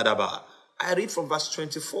 Eladabayagadaba. I read from verse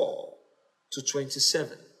 24 to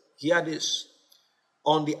 27. Hear this.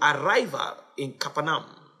 On the arrival in Capernaum,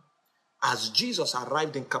 as Jesus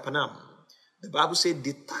arrived in Capernaum, the Bible said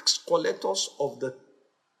the tax collectors of the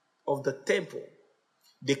temple,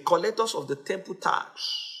 the collectors of the temple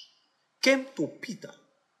tax, came to Peter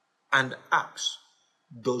and asked,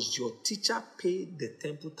 does your teacher pay the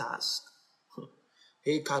temple tax?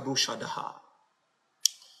 Hey, Kadushadaha.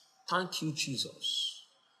 Thank you, Jesus.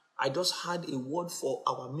 I just had a word for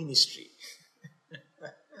our ministry.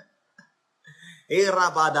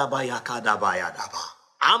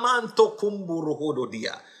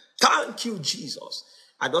 Thank you, Jesus.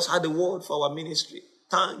 I just had a word for our ministry.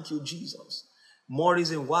 Thank you, Jesus. More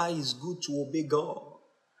reason why it's good to obey God.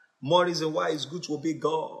 More reason why it's good to obey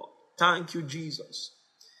God. Thank you, Jesus.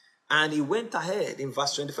 And he went ahead in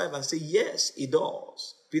verse 25 and said, yes, it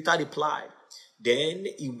does. Peter replied. Then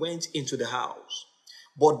he went into the house.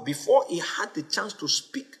 But before he had the chance to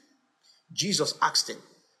speak, Jesus asked him,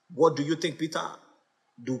 what do you think, Peter?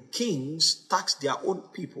 Do kings tax their own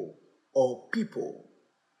people or people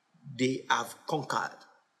they have conquered?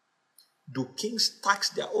 Do kings tax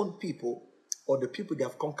their own people or the people they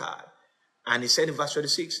have conquered? And he said in verse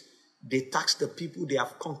 26, they tax the people they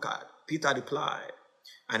have conquered. Peter replied.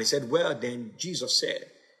 And he said, well, then Jesus said,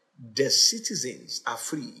 the citizens are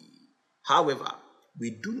free. However,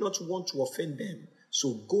 we do not want to offend them,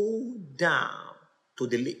 so go down to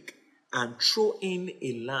the lake and throw in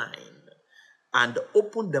a line and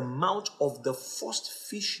open the mouth of the first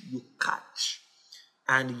fish you catch,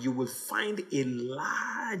 and you will find a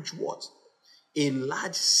large what? A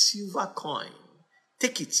large silver coin.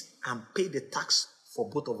 Take it and pay the tax for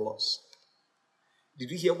both of us.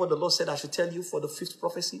 Did you hear what the Lord said I should tell you for the fifth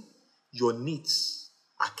prophecy? Your needs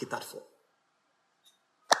are catered for.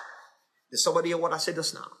 Did somebody hear what I said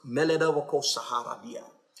just now? Meleda wako Sahara dia.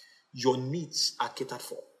 Your needs are catered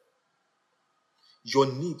for. Your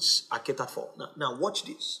needs are catered for. Now watch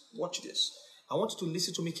this. Watch this. I want you to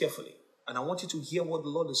listen to me carefully. And I want you to hear what the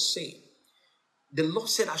Lord is saying. The Lord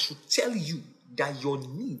said I should tell you that your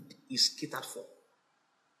need is catered for.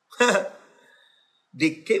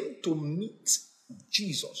 They came to meet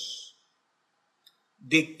Jesus.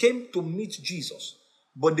 They came to meet Jesus.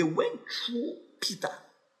 But they went through Peter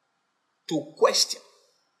to question.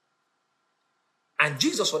 And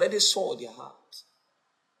Jesus already saw their heart.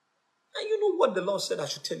 And you know what the Lord said I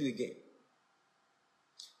should tell you again?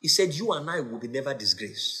 He said, you and I will be never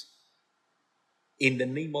disgraced. In the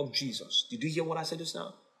name of Jesus. Did you hear what I said just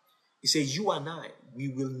now? He said, you and I, we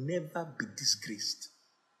will never be disgraced.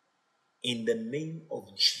 In the name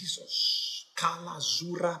of Jesus. Kala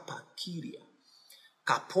zura pakiria.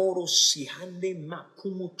 Kaporo sihande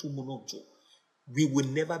makumu tumunoto. We will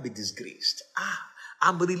never be disgraced.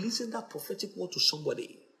 I'm releasing that prophetic word to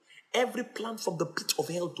somebody. Every plan from the pit of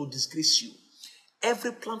hell to disgrace you.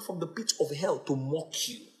 Every plan from the pit of hell to mock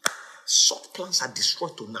you. Such plans are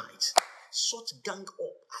destroyed tonight. Such gang up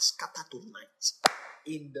are scattered tonight.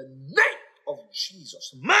 In the name of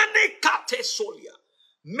Jesus. Manikate solia.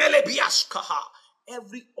 Melebiaskaha.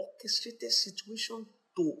 Every orchestrated situation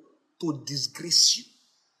to disgrace you.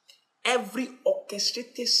 Every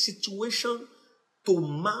orchestrated situation to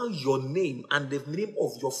mar your name and the name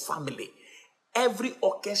of your family. Every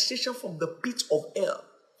orchestration from the pit of hell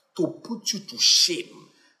to put you to shame.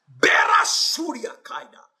 Bera Surya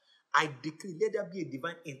Kaida. I decree, let there be a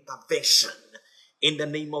divine intervention in the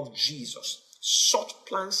name of Jesus. Such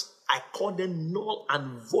plans, I call them null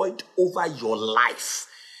and void over your life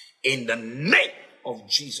in the name of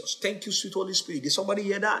Jesus. Thank you, sweet Holy Spirit. Did somebody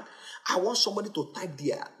hear that? I want somebody to type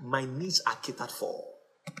there, my needs are catered for.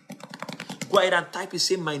 Go ahead and type it,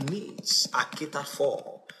 say, my needs are catered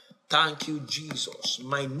for. Thank you, Jesus.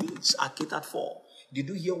 My needs are catered for. Did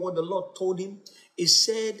you hear what the Lord told him? He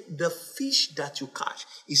said, the fish that you catch,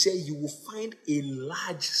 he said, you will find a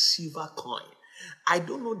large silver coin. I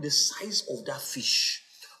don't know the size of that fish,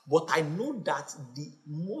 but I know that the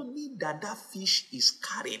money that fish is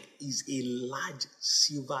carrying is a large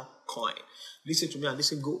silver coin. Listen to me and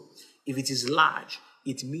listen, go. If it is large,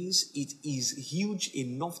 it means it is huge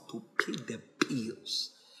enough to pay the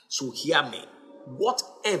bills. So hear me.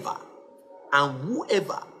 Whatever and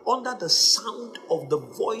whoever under the sound of the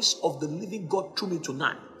voice of the living God through me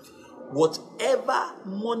tonight, whatever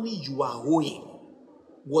money you are owing,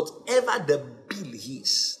 whatever the bill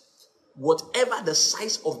is, whatever the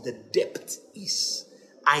size of the debt is,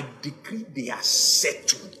 I decree they are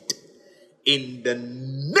settled in the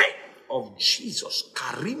name of Jesus.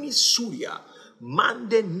 Karimi Surya,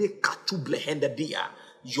 Mande Nekatuble Hendadia.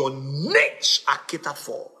 Your needs are catered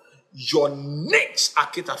for. Your needs are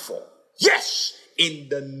catered for. Yes, in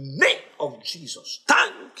the name of Jesus.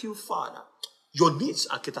 Thank you, Father. Your needs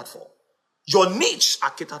are catered for. Your needs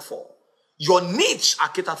are catered for. Your needs are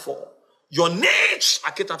catered for. Your needs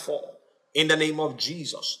are catered for. In the name of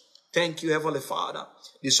Jesus. Thank you, Heavenly Father.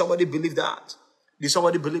 Did somebody believe that? Did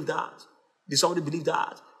somebody believe that? Did somebody believe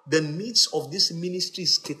that? The needs of this ministry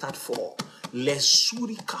is catered for.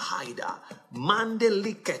 Lesuri kahaida,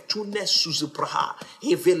 mandelike tune suzupraha,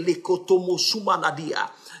 eveliko tomo sumanadia.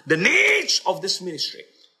 The needs of this ministry,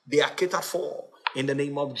 they are catered for in the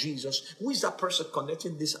name of Jesus. Who is that person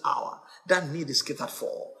connecting this hour? That need is catered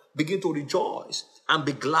for. Begin to rejoice and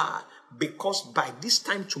be glad, because by this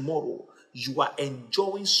time tomorrow, you are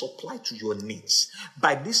enjoying supply to your needs.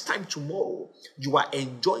 By this time tomorrow, you are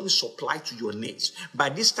enjoying supply to your needs. By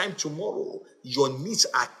this time tomorrow, your needs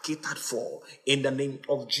are catered for in the name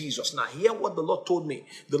of Jesus. Now, hear what the Lord told me.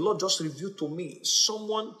 The Lord just revealed to me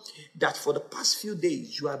someone that for the past few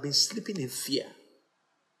days, you have been sleeping in fear.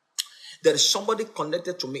 There is somebody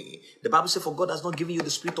connected to me. The Bible says, for God has not given you the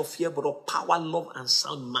spirit of fear, but of power, love, and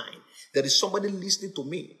sound mind. There is somebody listening to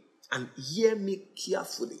me, and hear me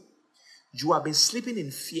carefully. You have been sleeping in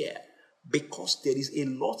fear because there is a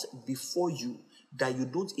lot before you that you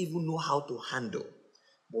don't even know how to handle.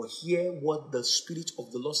 But hear what the Spirit of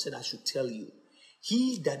the Lord said I should tell you.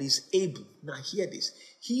 He that is able, now hear this,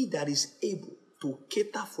 he that is able to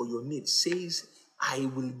cater for your needs says, I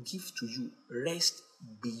will give to you rest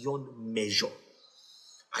beyond measure.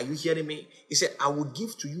 Are you hearing me? He said, I will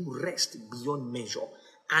give to you rest beyond measure.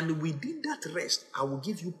 And within that rest, I will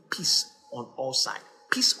give you peace on all sides.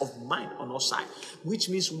 Peace of mind on all sides. Which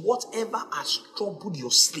means whatever has troubled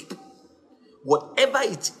your sleep, whatever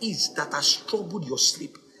it is that has troubled your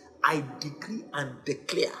sleep, I decree and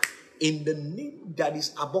declare in the name that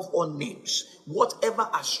is above all names, whatever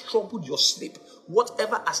has troubled your sleep,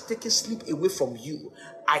 whatever has taken sleep away from you,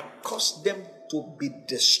 I cause them to be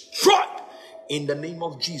destroyed in the name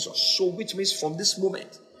of Jesus. So which means from this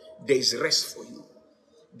moment, there is rest for you.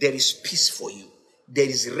 There is peace for you. There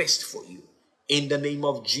is rest for you. In the name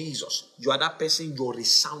of Jesus. You are that person, you're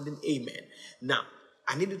resounding amen. Now,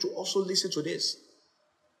 I need you to also listen to this.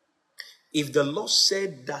 If the Lord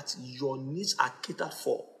said that your needs are catered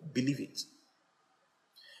for, believe it.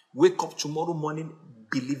 Wake up tomorrow morning,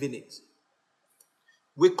 believe in it.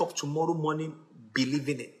 Wake up tomorrow morning, believe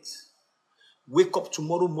in it. Wake up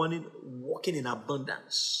tomorrow morning, walking in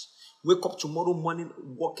abundance. Wake up tomorrow morning,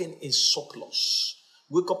 walking in surplus.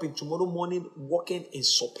 Wake up in tomorrow morning, walking in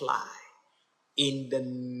supply. In the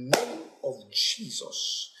name of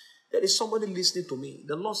Jesus. There is somebody listening to me.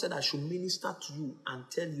 The Lord said I should minister to you and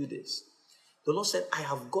tell you this. The Lord said, I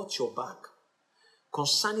have got your back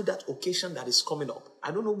concerning that occasion that is coming up.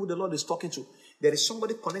 I don't know who the Lord is talking to. There is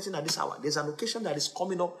somebody connecting at this hour. There's an occasion that is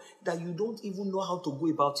coming up that you don't even know how to go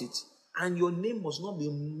about it. And your name must not be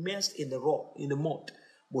immersed in the mud.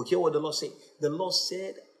 But hear what the Lord said. The Lord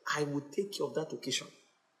said, I will take care of that occasion.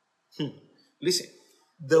 Listen,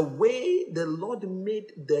 the way the Lord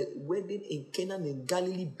made the wedding in Canaan in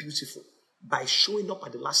Galilee beautiful by showing up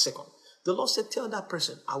at the last second. The Lord said, tell that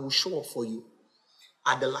person, I will show up for you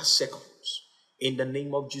at the last seconds. In the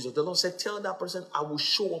name of Jesus. The Lord said, tell that person, I will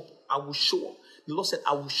show up. I will show up. The Lord said,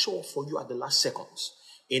 I will show up for you at the last seconds.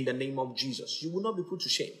 In the name of Jesus. You will not be put to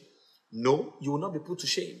shame. No, you will not be put to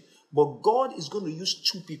shame. But God is going to use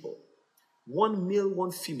two people. One male,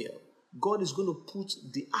 one female. God is going to put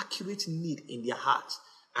the accurate need in their hearts.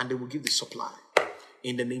 And they will give the supply.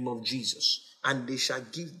 In the name of Jesus. And they shall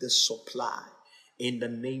give the supply. In the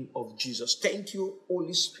name of Jesus. Thank you,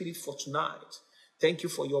 Holy Spirit, for tonight. Thank you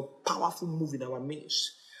for your powerful move in our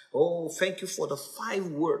midst. Oh, thank you for the 5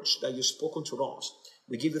 words that you've spoken to us.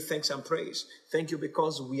 We give you thanks and praise. Thank you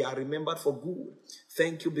because we are remembered for good.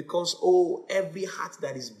 Thank you because, oh, every heart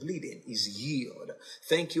that is bleeding is healed.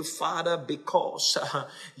 Thank you, Father, because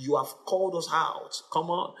you have called us out. Come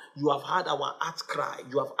on. You have heard our heart cry.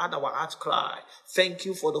 You have heard our heart cry. Thank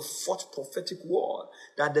you for the 4th prophetic word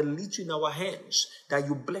that the little in our hands that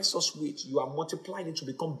you bless us with, you are multiplying it to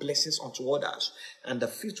become blessings unto others. And the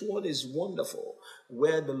 5th word is wonderful,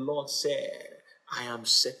 where the Lord said, I am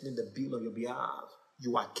settling the bill on your behalf.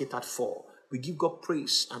 You are catered for. We give God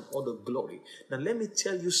praise and all the glory. Now let me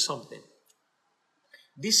tell you something.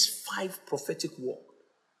 This 5 prophetic word,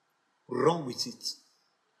 run with it.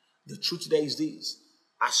 The truth there is this.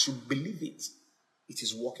 As you believe it, it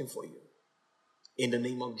is working for you. In the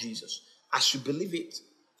name of Jesus. As you believe it,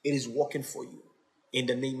 it is working for you. In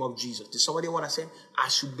the name of Jesus. Did somebody want to say?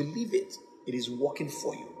 As you believe it, it is working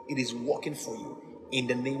for you. It is working for you. In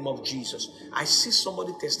the name of Jesus. I see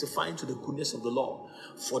somebody testifying to the goodness of the Lord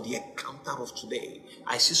for the encounter of today.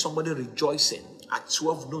 I see somebody rejoicing at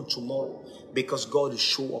 12 noon tomorrow because God is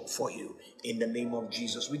show up for you. In the name of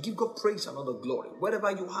Jesus. We give God praise and all the glory. Wherever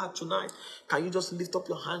you are tonight, can you just lift up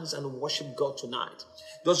your hands and worship God tonight?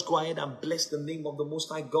 Just go ahead and bless the name of the Most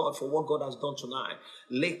High God for what God has done tonight.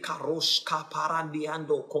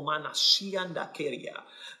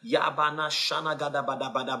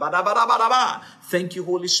 Thank you,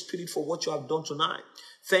 Holy Spirit, for what you have done tonight.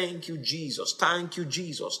 Thank you, Jesus. Thank you,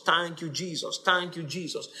 Jesus. Thank you, Jesus. Thank you,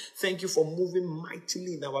 Jesus. Thank you for moving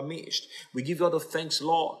mightily in our midst. We give you all the thanks,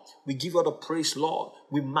 Lord. We give you all the praise, Lord.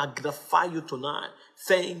 We magnify you tonight.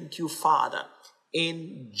 Thank you, Father.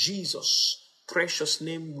 In Jesus' precious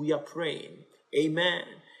name we are praying. Amen.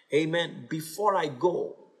 Amen. Before I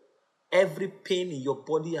go, every pain in your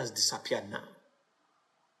body has disappeared now.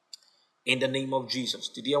 In the name of Jesus.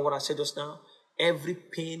 Did you hear what I said just now? Every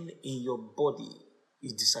pain in your body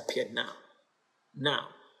is disappeared now. Now,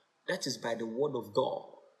 that is by the word of God.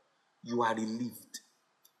 You are relieved.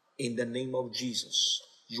 In the name of Jesus.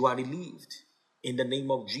 You are relieved. In the name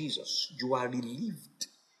of Jesus. You are relieved.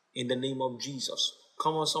 In the name of Jesus.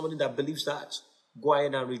 Come on, somebody that believes that. Go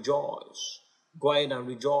ahead and rejoice. Go ahead and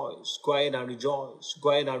rejoice. Go ahead and rejoice. Go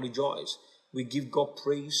ahead and rejoice. We give God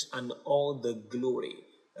praise and all the glory.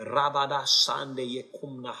 Rabada Sande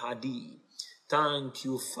Yekumna Hadi. Thank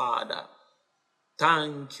you, Father.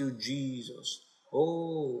 Thank you, Jesus.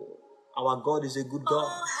 Oh, Our God is a good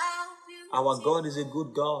God. Our God is a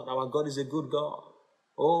good God. Our God is a good God.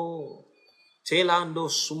 Oh, Telando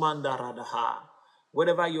Sumanda Radaha.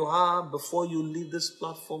 Whatever you have, before you leave this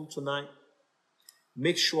platform tonight,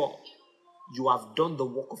 make sure you have done the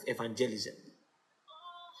work of evangelism.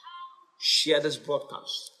 Share this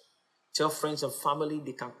broadcast. Tell friends and family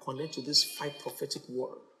they can connect to this 5 prophetic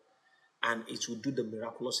word, and it will do the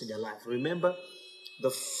miraculous in their life. Remember,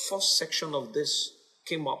 the first section of this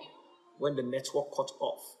came up when the network cut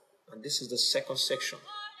off, and this is the second section.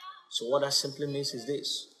 So what that simply means is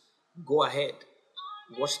this: go ahead,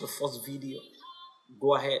 watch the first video.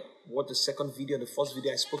 Go ahead, watch the second video. In the first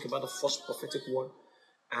video, I spoke about the first prophetic word,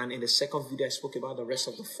 and in the second video, I spoke about the rest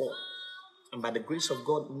of the 4. And by the grace of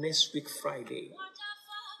God, next week, Friday,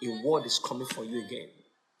 a word is coming for you again.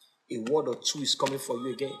 A word or 2 is coming for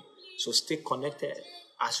you again. So stay connected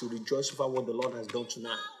as you rejoice over what the Lord has done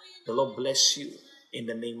tonight. The Lord bless you in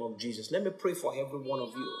the name of Jesus. Let me pray for every one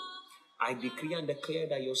of you. I decree and declare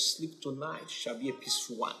that your sleep tonight shall be a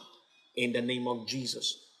peaceful one in the name of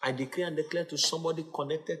Jesus. I decree and declare to somebody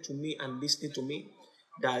connected to me and listening to me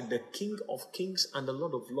that the King of Kings and the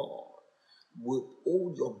Lord of Lords will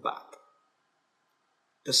hold your back.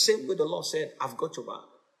 The same way the Lord said, I've got your back.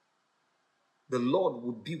 The Lord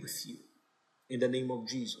will be with you in the name of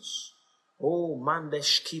Jesus. Oh,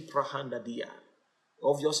 Mandeshki Prahandadia.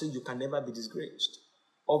 Obviously, you can never be disgraced.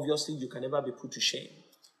 Obviously, you can never be put to shame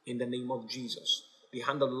in the name of Jesus. The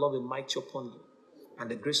hand of the Lord will be mighty upon you, and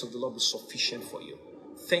the grace of the Lord be sufficient for you.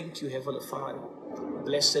 Thank you, Heavenly Father.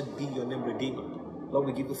 Blessed be your name, Redeemer. Lord,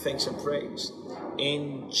 we give you thanks and praise.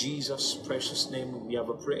 In Jesus' precious name, we have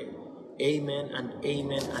a prayer. Amen and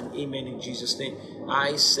amen and amen in Jesus' name.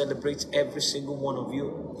 I celebrate every single one of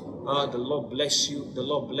you. The Lord bless you. The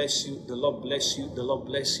Lord bless you. The Lord bless you. The Lord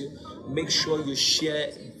bless you. Make sure you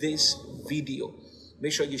share this video.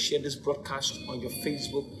 Make sure you share this broadcast on your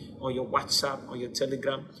Facebook, on your WhatsApp, on your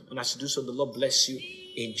Telegram. And as you do so, the Lord bless you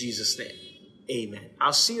in Jesus' name. Amen.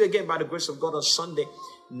 I'll see you again by the grace of God on Sunday.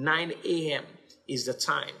 9 a.m. is the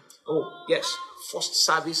time. Oh, yes. First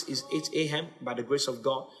service is 8 a.m. by the grace of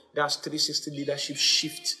God. That's 360 leadership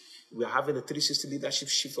shift. We are having a 360 leadership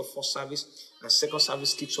shift for first service. And second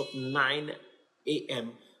service kicks up 9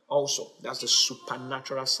 a.m. also. That's the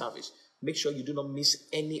supernatural service. Make sure you do not miss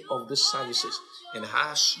any of these services. And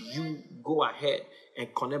as you go ahead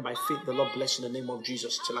and connect by faith, the Lord bless you in the name of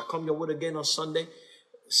Jesus. Till I come your way again on Sunday,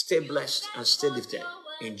 stay blessed and stay lifted.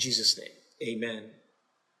 In Jesus' name, amen.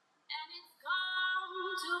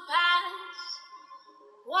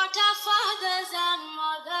 What our fathers and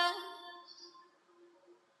mothers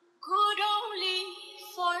could only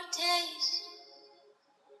foretaste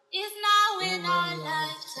is now in our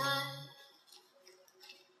lifetime.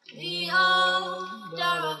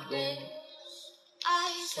 Beholder of days,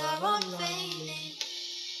 eyes are unveiling,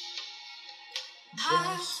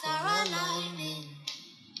 hearts are aligning,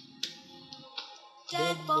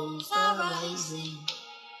 dead bones are rising,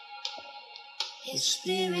 His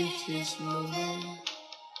Spirit is moving.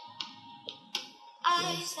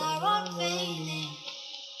 Eyes are unveiling,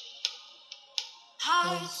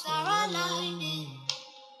 hearts are aligning,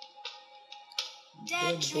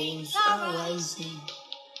 dead dreams are rising,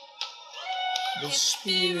 the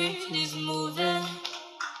Spirit is moving,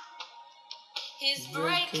 He's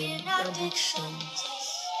breaking addictions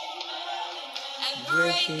and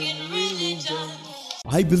breaking religions.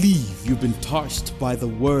 I believe you've been touched by the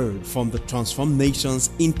word from the Transform Nations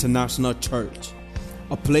International Church,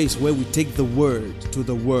 a place where we take the word to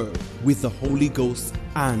the world with the Holy Ghost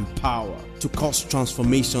and power to cause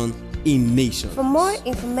transformation in nations. For more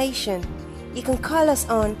information, you can call us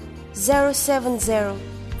on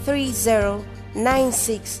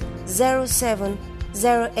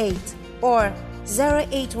 070-3096-0708 or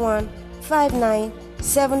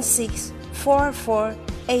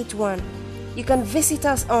 081-5976-4481. You can visit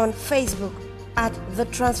us on Facebook at The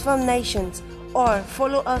Transform Nations or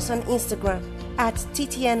follow us on Instagram at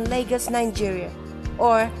TTN Lagos, Nigeria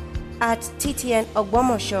or at TTN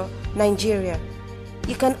Ogbomoso, Nigeria.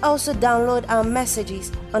 You can also download our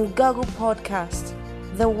messages on Google Podcast.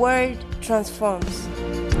 The Word transforms.